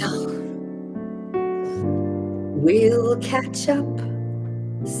 Oh well, we'll catch up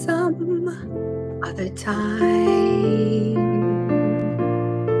some other time.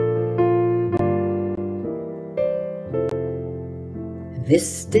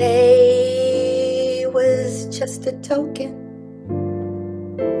 This day was just a token.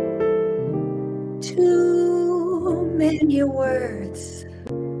 Too many words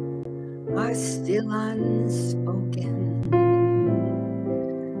are still unspoken.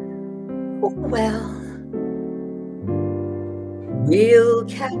 Oh well, we'll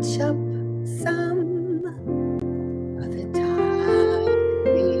catch up some other time.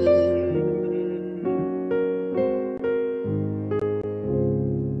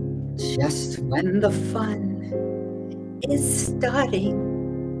 Just when the fun is starting,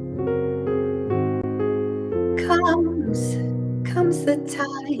 comes the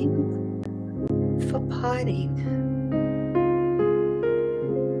time for parting.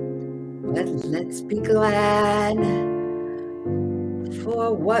 But let's be glad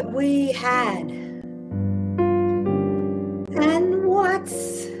for what we had and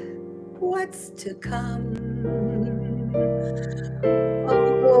what's to come.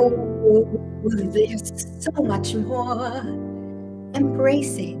 Oh, there's so much more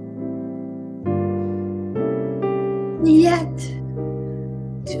embracing yet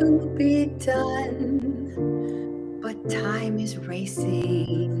to be done, but time is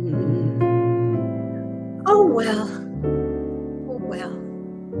racing. Oh well,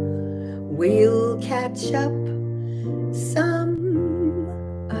 we'll catch up some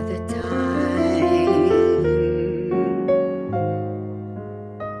other time.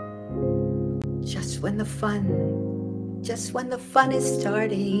 Just when the fun is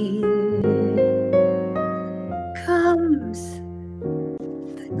starting, comes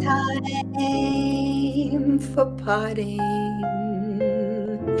the time for parting.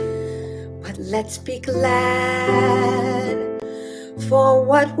 But let's be glad for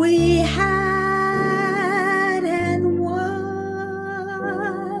what we had and what's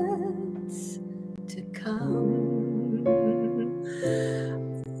to come.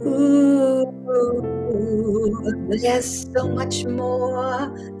 Ooh, there's so much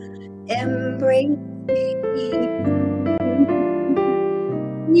more embracing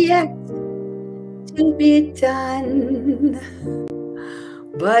yet to be done,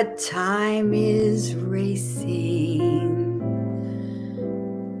 but time is racing.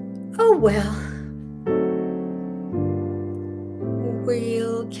 Oh well,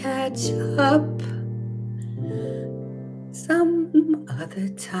 we'll catch up some other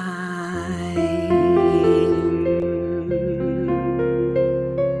time.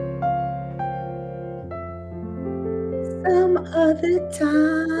 Some other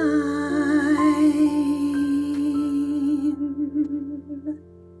time.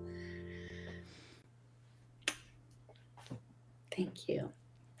 Thank you.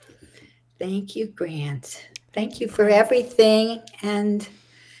 Thank you, Grant. Thank you for everything and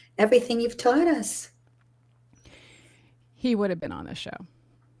everything you've taught us. He would have been on this show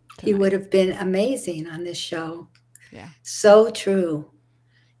tonight. He would have been amazing on this show. Yeah. So true.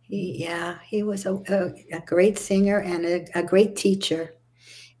 He was a great singer and a great teacher.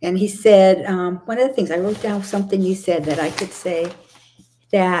 And he said, one of the things, I wrote down something he said that I could say,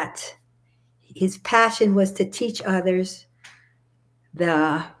 that his passion was to teach others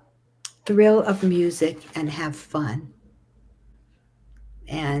the thrill of music and have fun.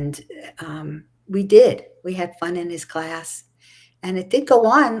 And we did. We had fun in his class. And it did go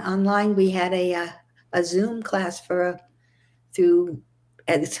on online. We had a Zoom class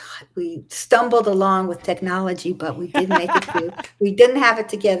we stumbled along with technology, but we did make it through. We didn't have it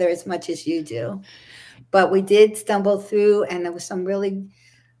together as much as you do, but we did stumble through, and there was some really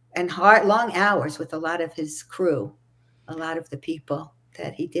long hours with a lot of his crew, a lot of the people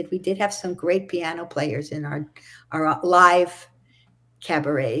that he did. We did have some great piano players in our live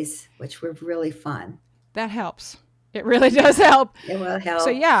cabarets, which were really fun. That helps. It really does help. It will help. So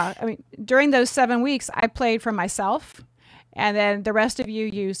yeah, I mean, during those 7 weeks, I played for myself, and then the rest of you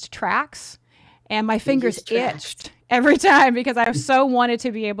used tracks, and my fingers itched every time because I so wanted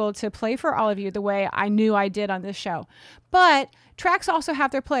to be able to play for all of you the way I knew I did on this show. But tracks also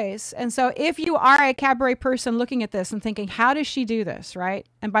have their place. And so if you are a cabaret person looking at this and thinking, how does she do this, right?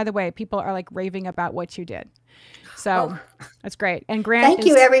 And by the way, people are like raving about what you did. So that's great. And Grant, thank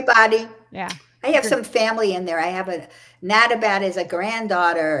you, everybody. Yeah. I have some family in there. I have Natabat is a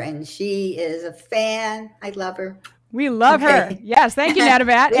granddaughter, and she is a fan. I love her. We love her. Yes, thank you,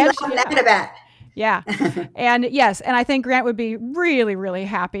 Natabat. We love Natabat. Yeah. And yes, and I think Grant would be really, really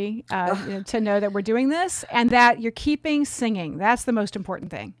happy to know that we're doing this and that you're keeping singing. That's the most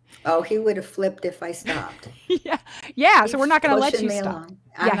important thing. Oh, he would have flipped if I stopped. Yeah. Yeah. So we're not going to let you me stop. Along.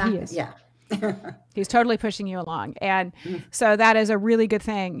 Yeah, he is. Yeah. He's totally pushing you along. And so that is a really good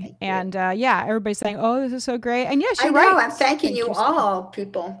thing. And yeah, everybody's saying, oh, this is so great. And yes, you're right. I'm thanking you all,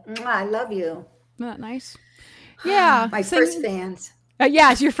 people. I love you. Isn't that nice? Yeah. My first fans.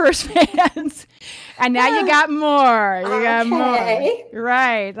 Yes, your first fans. And now you got more. You got more.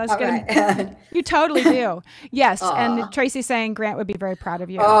 Right. That's good. You totally do. Yes. And Tracy's saying Grant would be very proud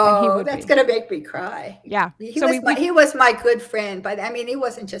of you. Oh, that's going to make me cry. Yeah. He was my good friend. But I mean, he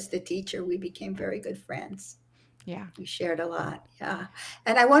wasn't just a teacher. We became very good friends. Yeah. We shared a lot. Yeah.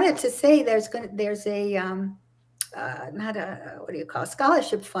 And I wanted to say there's a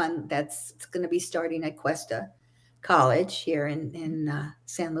scholarship fund that's going to be starting at Cuesta College here in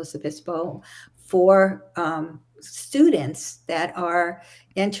San Luis Obispo for students that are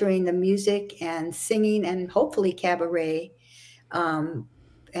entering the music and singing and hopefully cabaret and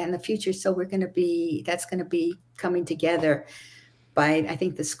the future. So that's going to be coming together by, I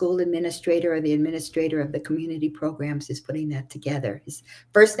think, the school administrator or the administrator of the community programs is putting that together. His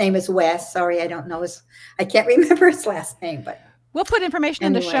first name is Wes. Sorry, I can't remember his last name, but we'll put information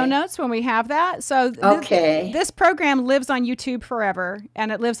in the show notes when we have that. So this program lives on YouTube forever,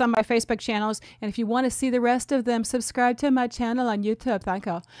 and it lives on my Facebook channels. And if you want to see the rest of them, subscribe to my channel on YouTube. Thank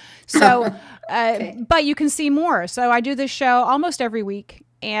you. So, but you can see more. So I do this show almost every week,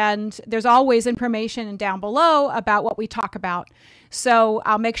 and there's always information down below about what we talk about. So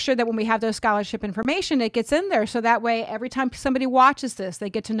I'll make sure that when we have those scholarship information, it gets in there. So that way, every time somebody watches this, they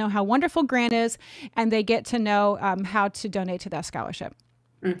get to know how wonderful Grant is, and they get to know how to donate to that scholarship.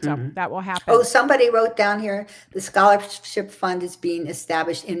 So that will happen. Oh, somebody wrote down here, the scholarship fund is being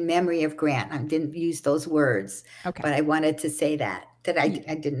established in memory of Grant. I didn't use those words, but I wanted to say that I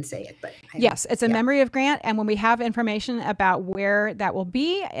didn't say it. But yes, it's a memory of Grant. And when we have information about where that will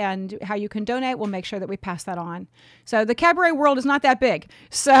be and how you can donate, we'll make sure that we pass that on. So the cabaret world is not that big.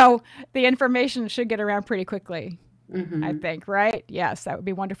 So the information should get around pretty quickly. I think, right? Yes, that would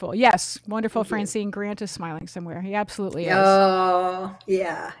be wonderful. Yes, wonderful. Francine, Grant is smiling somewhere. He absolutely is. Oh,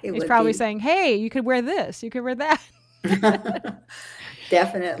 yeah. He's probably saying, hey, you could wear this. You could wear that.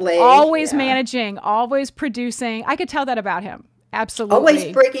 Definitely. Always managing, always producing. I could tell that about him. Absolutely.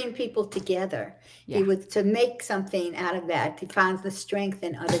 Always bringing people together. He would, to make something out of that. He found the strength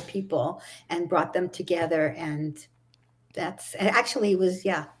in other people and brought them together. And actually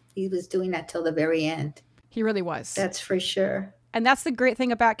he was doing that till the very end. He really was. That's for sure. And that's the great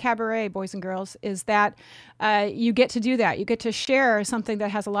thing about cabaret, boys and girls, is that you get to do that. You get to share something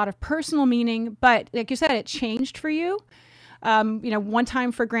that has a lot of personal meaning, but like you said, it changed for you. One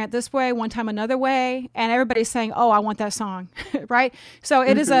time for Grant this way, one time another way, and everybody's saying, oh, I want that song, right? So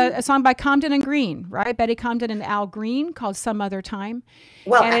it is a song by Comden and Green, right? Betty Comden and Al Green, called Some Other Time.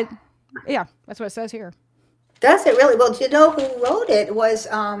 Well, and that's what it says here. Does it really? Well, do you know who wrote it? It was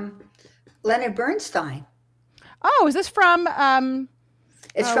Leonard Bernstein. Oh, is this from?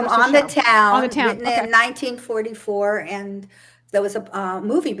 It's from On the Town. On the Town, written in 1944, and there was a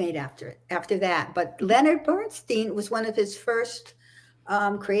movie made after that. But Leonard Bernstein was one of his first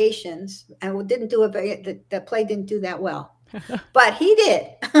creations, and didn't do the play didn't do that well, but he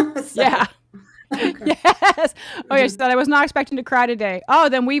did. Yeah. Yes. Oh yes. I was not expecting to cry today. Oh,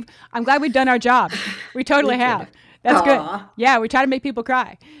 then I'm glad we've done our job. We totally have. That's good. Yeah, we try to make people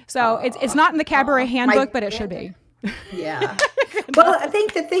cry. So it's not in the cabaret handbook, but it should be. Yeah. Well, I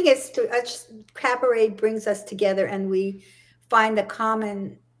think the thing is, cabaret brings us together, and we find the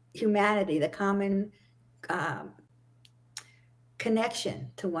common humanity, the common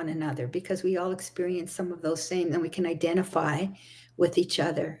connection to one another, because we all experience some of those same, and we can identify with each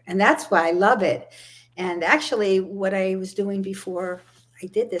other. And that's why I love it. And actually, what I was doing before I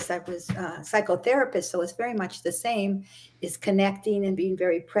did this, I was a psychotherapist, so it's very much the same, is connecting and being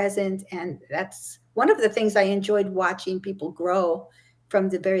very present. And that's one of the things I enjoyed, watching people grow from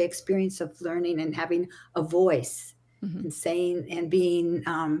the very experience of learning and having a voice and saying and being,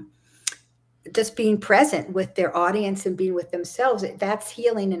 just being present with their audience and being with themselves. That's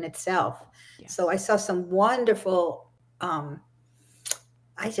healing in itself. Yeah. So I saw some wonderful,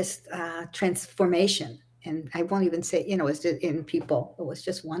 transformation. And I won't even say, it was in people. It was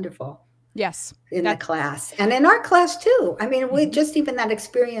just wonderful. Yes. In the class. And in our class too. I mean, we just, even that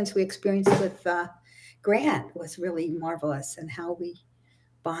experience we experienced with Grant was really marvelous, and how we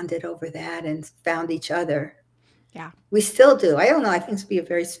bonded over that and found each other. Yeah. We still do. I don't know. I think it's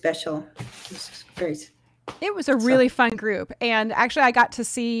very special. It was a really fun group. And actually, I got to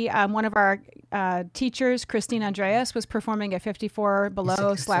see one of our teachers, Christine Andreas, was performing at 54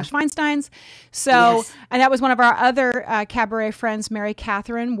 Below / Feinstein's. So, and that was one of our other cabaret friends, Mary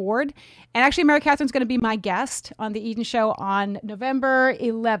Catherine Ward. And actually, Mary Catherine's going to be my guest on the Eden Show on November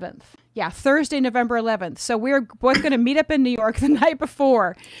 11th. Yeah, Thursday, November 11th. So we're both going to meet up in New York the night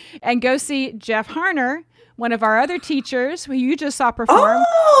before and go see Jeff Harner, one of our other teachers who you just saw perform.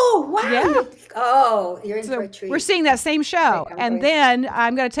 Oh, wow. Yeah. Oh, you're in for a treat. We're seeing that same show. And then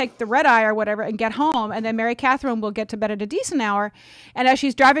I'm going to take the red eye or whatever and get home. And then Mary Catherine will get to bed at a decent hour. And as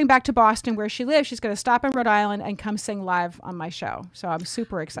she's driving back to Boston where she lives, she's going to stop in Rhode Island and come sing live on my show. So I'm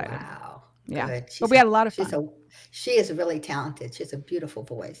super excited. Wow. Yeah. But we had a lot of fun. She is really talented. She has a beautiful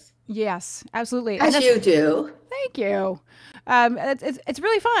voice. Yes, absolutely. As you do. Thank you. It's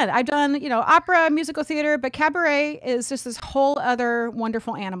really fun. I've done, opera, musical theater, but cabaret is just this whole other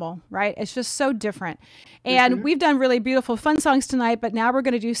wonderful animal, right? It's just so different. And we've done really beautiful, fun songs tonight, but now we're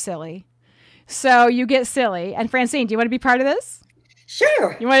going to do silly. So you get silly. And Francine, do you want to be part of this?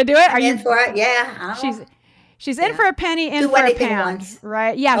 Sure. You want to do it? Are you in for it? Yeah. She's in for a penny, in for a pound,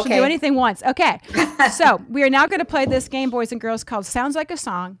 right? Yeah, she'll do anything once. Okay. So we are now going to play this game, boys and girls, called Sounds Like a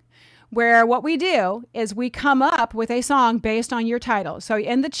Song, where what we do is we come up with a song based on your title. So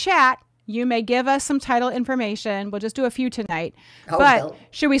in the chat, you may give us some title information. We'll just do a few tonight. But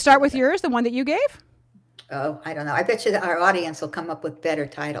should we start with yours, the one that you gave? Oh, I don't know. I bet you that our audience will come up with better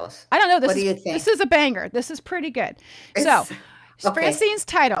titles. I don't know. What do you think? This is a banger. This is pretty good. Francine's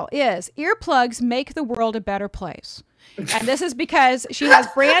title is Earplugs Make the World a Better Place. And this is because she has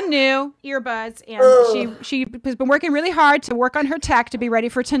brand new earbuds and she has been working really hard to work on her tech to be ready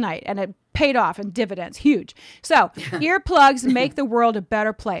for tonight. And it paid off in dividends, huge. So earplugs make the world a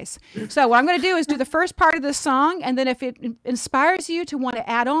better place. So what I'm going to do is do the first part of the song. And then if it inspires you to want to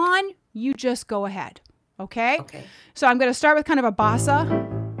add on, you just go ahead. Okay? So I'm going to start with kind of a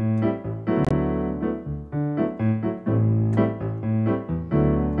bossa.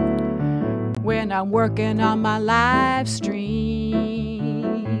 When I'm working on my live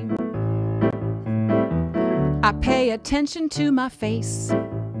stream, I pay attention to my face.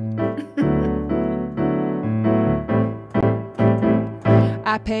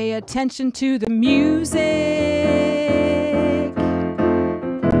 I pay attention to the music,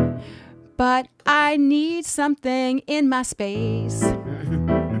 but I need something in my space.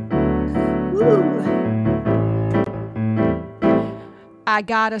 I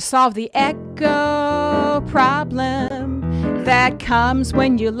gotta solve the echo problem that comes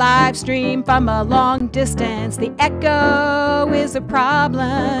when you live stream from a long distance. The echo is a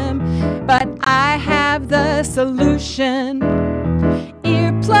problem, but I have the solution.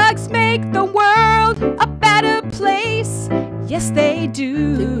 Earplugs make the world a better place. Yes, they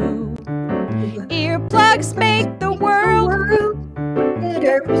do. Earplugs make the world a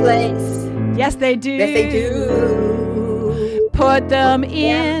better place. Yes, they do. Yes, they do. Put them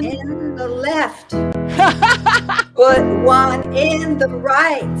in the left. Put one in the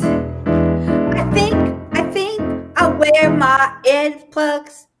right. I think I'll wear my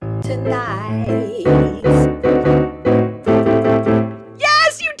earplugs tonight.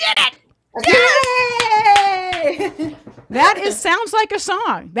 Yes, you did it! Yay! That sounds like a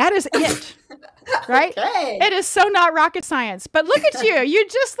song. That is it. Right? Okay. It is so not rocket science. But look at you. You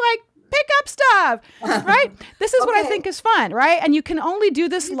just pick up stuff, right? This is what I think is fun, right? And you can only do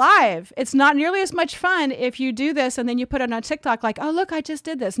this live. It's not nearly as much fun if you do this and then you put it on TikTok like, oh, look, I just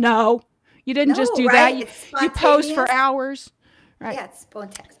did this. No, you didn't just do that. You post for hours. Right? Yeah, it's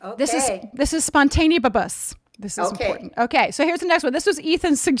spontaneous. Okay. This is spontaneous. This is important. Okay, so here's the next one. This was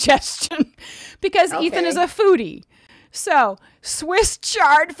Ethan's suggestion because Ethan is a foodie. So, Swiss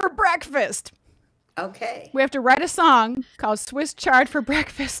chard for breakfast. Okay. We have to write a song called Swiss chard for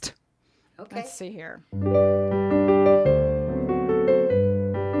breakfast. Okay. Let's see here. You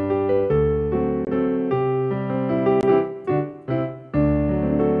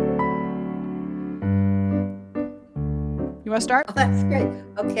want to start? Oh, that's great.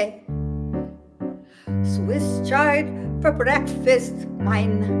 Okay. Swiss chard for breakfast,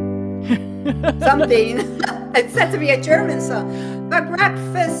 mine. Something. It's said to be a German song. For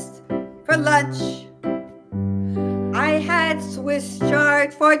breakfast, for lunch. I had Swiss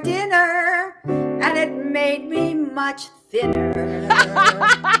chard for dinner, and it made me much thinner.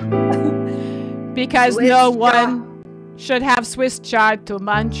 Because Swiss no one should have Swiss chard to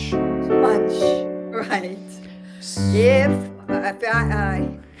munch. Right. If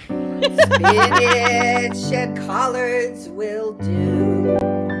spinach and collards won't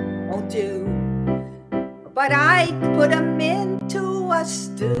do. But I put them into a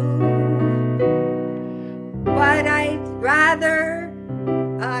stew. rather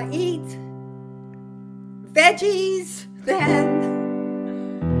eat veggies than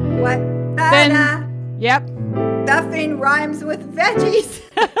what? Yep. Nothing rhymes with veggies.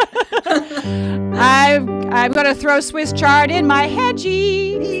 I'm going to throw Swiss chard in my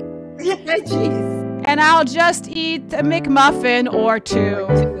hedgie. Veggies. And I'll just eat a McMuffin or two.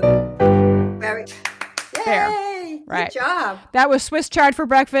 Very. Yay! There. Right. Good job. That was Swiss chard for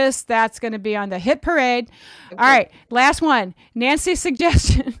breakfast. That's going to be on the hit parade. Okay. All right. Last one. Nancy's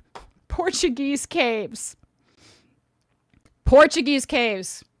suggestion. Portuguese caves. Portuguese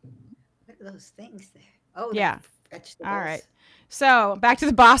caves. What are those things there? Oh, yeah. Vegetables. All right. So back to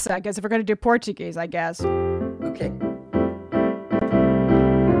the bossa, I guess, if we're going to do Portuguese, I guess. Okay.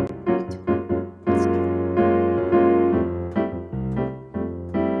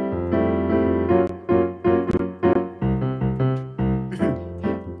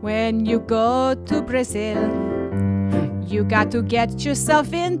 When you go to Brazil, you got to get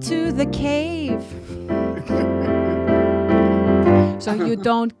yourself into the cave. So you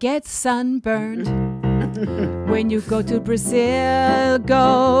don't get sunburned. When you go to Brazil,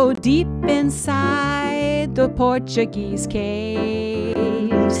 go deep inside the Portuguese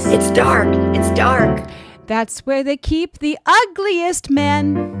caves. It's dark. It's dark. That's where they keep the ugliest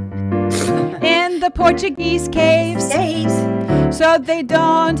men in the Portuguese caves. So they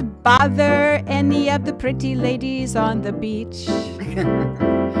don't bother any of the pretty ladies on the beach.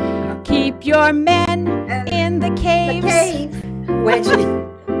 Keep your men in the caves. Wedgie.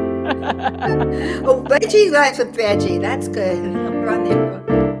 Oh, veggie rhymes with veggie. That's good. Run there.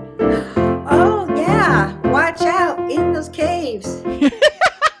 Oh, yeah. Watch out in those caves.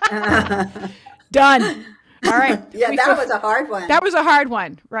 Done. All right. Yeah, that was a hard one. That was a hard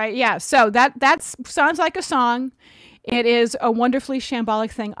one, right? Yeah. So that sounds like a song. It is a wonderfully shambolic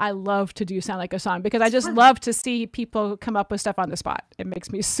thing. I love to do sound like a song because I just love to see people come up with stuff on the spot. It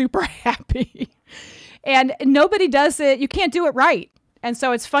makes me super happy. And nobody does it. You can't do it right. And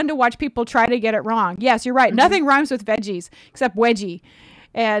so it's fun to watch people try to get it wrong. Yes, you're right. Mm-hmm. Nothing rhymes with veggies except wedgie.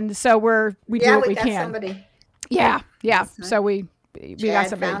 And so we do what we can. Somebody. Yeah. So we got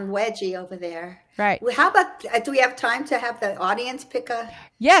somebody. Found wedgie over there. Right. Well, how about, do we have time to have the audience pick a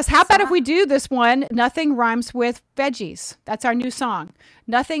Yes. How song? about if we do this one, Nothing Rhymes with Veggies. That's our new song.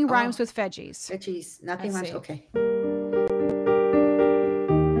 Nothing rhymes with veggies. Veggies. Nothing rhymes. Okay.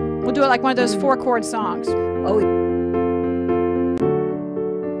 We'll do it like one of those 4-chord songs. Oh,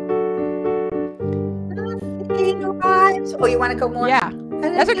 nothing rhymes. Oh, you want to go more? Yeah.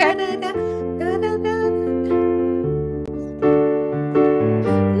 That's okay.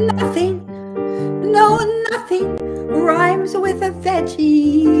 Nothing, no, nothing rhymes with a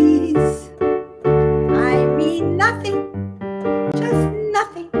veggies. I mean nothing, just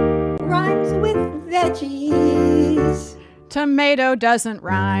nothing rhymes with veggies. Tomato doesn't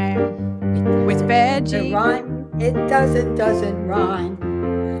rhyme with veggie. It doesn't rhyme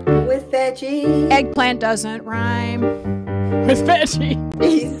with veggie. Eggplant doesn't rhyme with veggie.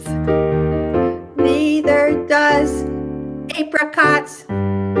 Neither does apricots,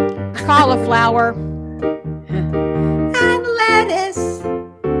 cauliflower, and lettuce.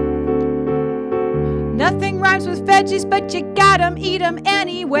 Nothing rhymes with veggies, but you got 'em, eat 'em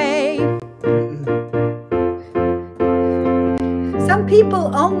anyway. Some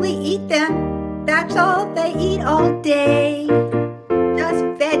people only eat them. That's all they eat all day. Just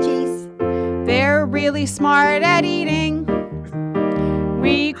veggies. They're really smart at eating.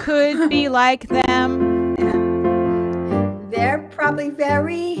 We could be like them. They're probably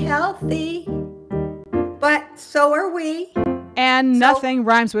very healthy, but so are we. And nothing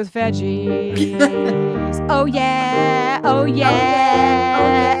rhymes with veggies. Oh yeah, oh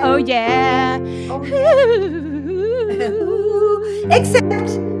yeah, oh yeah. Oh yeah. Except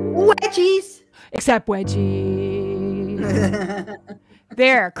wedgies. Except wedgies.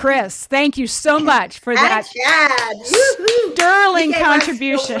 There, Chris, thank you so much for that sterling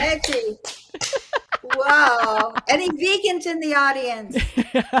contribution. Wow. Any vegans in the audience?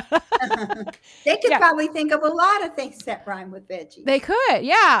 They could probably think of a lot of things that rhyme with veggies. They could,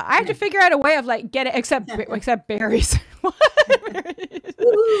 yeah. I have to figure out a way of like get it except berries.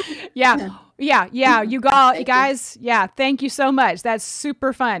 Yeah. You guys, yeah. Thank you so much. That's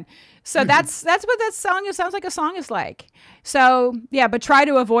super fun. So that's what that song is. Sounds like a song is like. So yeah, but try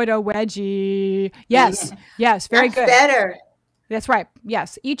to avoid a wedgie. Yes, very good. Better. That's right.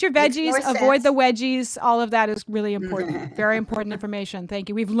 Yes. Eat your veggies, avoid the wedgies. All of that is really important. Very important information. Thank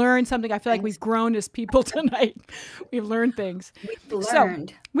you. We've learned something. I feel like we've grown as people tonight. We've learned things.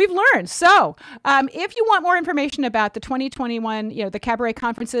 We've learned. So if you want more information about the 2021, the Cabaret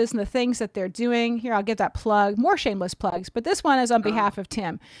conferences and the things that they're doing, here, I'll give that plug, more shameless plugs. But this one is on behalf of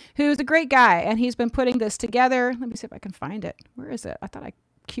Tim, who's a great guy. And he's been putting this together. Let me see if I can find it. Where is it? I thought I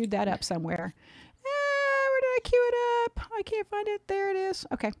queued that up somewhere. Where did I queue it up? I can't find it. There it is.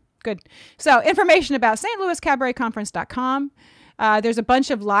 Okay, good. So information about St. Louis Cabaret Conference.com. There's a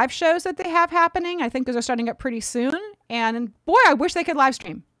bunch of live shows that they have happening. I think those are starting up pretty soon. And boy, I wish they could live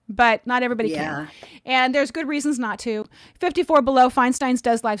stream, but not everybody can. And there's good reasons not to. 54 Below Feinstein's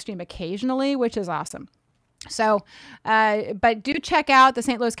does live stream occasionally, which is awesome. So, but do check out the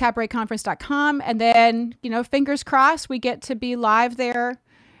St. Louis Cabaret Conference.com. And then, fingers crossed, we get to be live there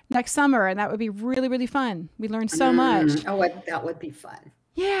next summer. And that would be really, really fun. We learned so much. Oh, that would be fun.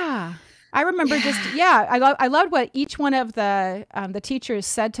 Yeah. I remember I loved what each one of the teachers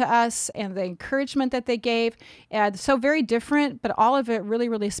said to us and the encouragement that they gave. And so very different, but all of it really,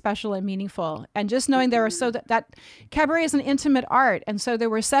 really special and meaningful. And just knowing there were that cabaret is an intimate art. And so there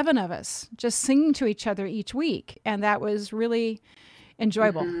were 7 of us just singing to each other each week. And that was really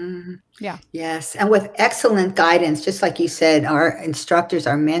enjoyable. Yeah. Yes. And with excellent guidance, just like you said, our instructors,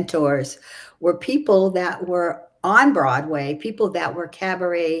 our mentors were people that were on Broadway, people that were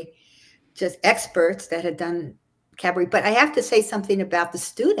cabaret just experts that had done cabaret. But I have to say something about the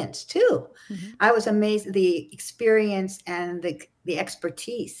students too. I was amazed at the experience and the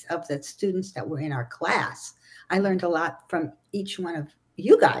expertise of the students that were in our class. I learned a lot from each one of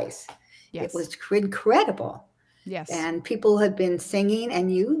you guys. It was incredible. Yes. And people have been singing,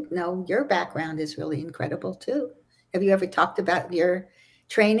 and your background is really incredible too. Have you ever talked about your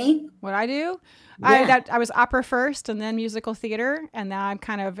training? What I do? Yeah. I was opera first and then musical theater, and now I'm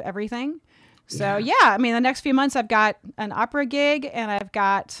kind of everything. So I mean, the next few months I've got an opera gig, and I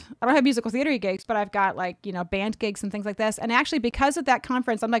don't have musical theater gigs, but I've got band gigs and things like this. And actually, because of that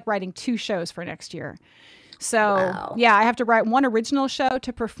conference, I'm writing 2 shows for next year. So I have to write one original show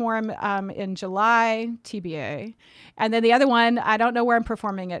to perform in July, TBA. And then the other one, I don't know where I'm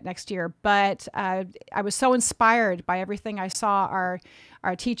performing it next year, but I was so inspired by everything I saw our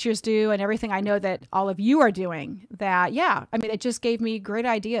teachers do and everything I know that all of you are doing that, I mean, it just gave me great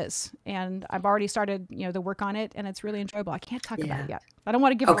ideas, and I've already started, the work on it, and it's really enjoyable. I can't talk about it yet. I don't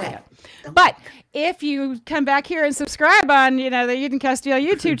want to give it away yet. But if you come back here and subscribe on, the Eden Casteel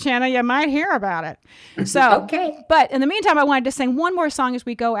YouTube channel, you might hear about it. So, but in the meantime, I wanted to sing one more song as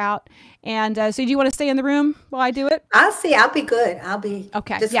we go out. And so do you want to stay in the room while I do it? I'll see. I'll be good. I'll be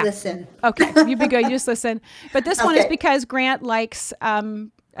just listen. Okay. You be good. You just listen. But this one is because Grant likes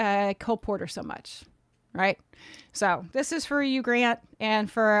Cole Porter so much, right? So this is for you, Grant,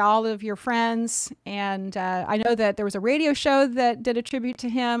 and for all of your friends. And I know that there was a radio show that did a tribute to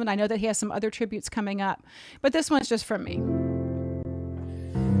him, and I know that he has some other tributes coming up. But this one's just from me.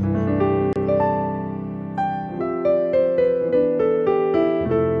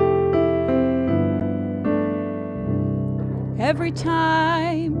 Every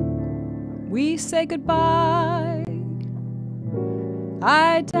time we say goodbye,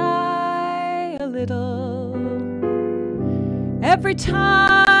 I die a little. Every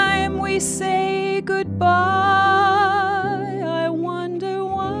time we say goodbye, I wonder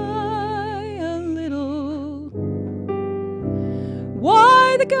why a little.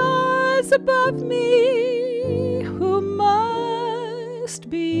 Why the gods above me, who must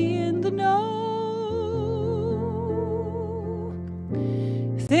be in the know,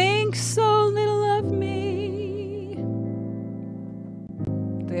 think so little of me,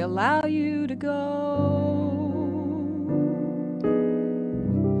 they allow you to go.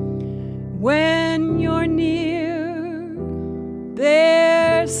 When you're near,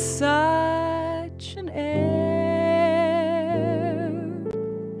 there's such an air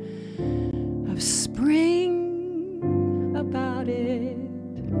of spring about it.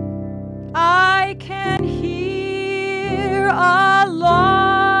 I can hear a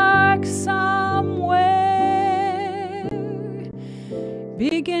lark somewhere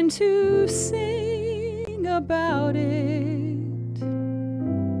begin to sing about it.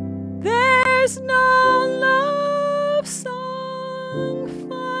 There's no love song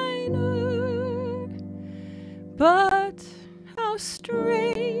finer, but how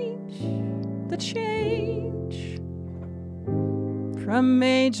strange the change from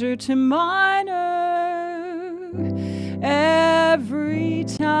major to minor every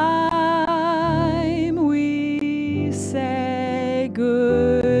time we say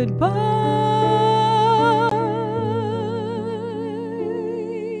goodbye.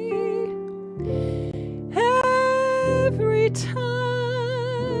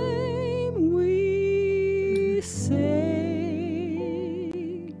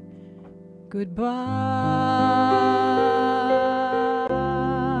 For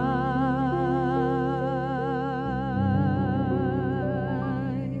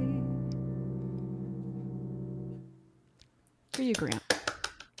you, Grant.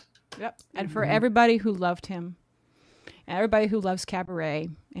 Yep. And for everybody who loved him, and everybody who loves Cabaret,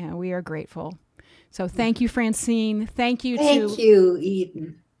 and we are grateful. So thank you, Francine. Thank you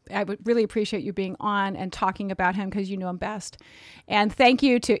Eden. I would really appreciate you being on and talking about him because you know him best. And thank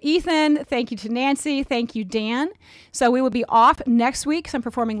you to Ethan. Thank you to Nancy. Thank you, Dan. So we will be off next week because I'm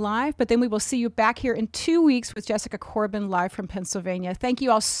performing live, but then we will see you back here in 2 weeks with Jessica Corbin live from Pennsylvania. Thank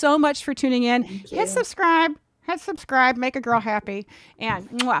you all so much for tuning in. Hit subscribe. Make a girl happy. And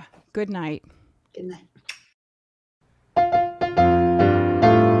mwah, good night. Good night.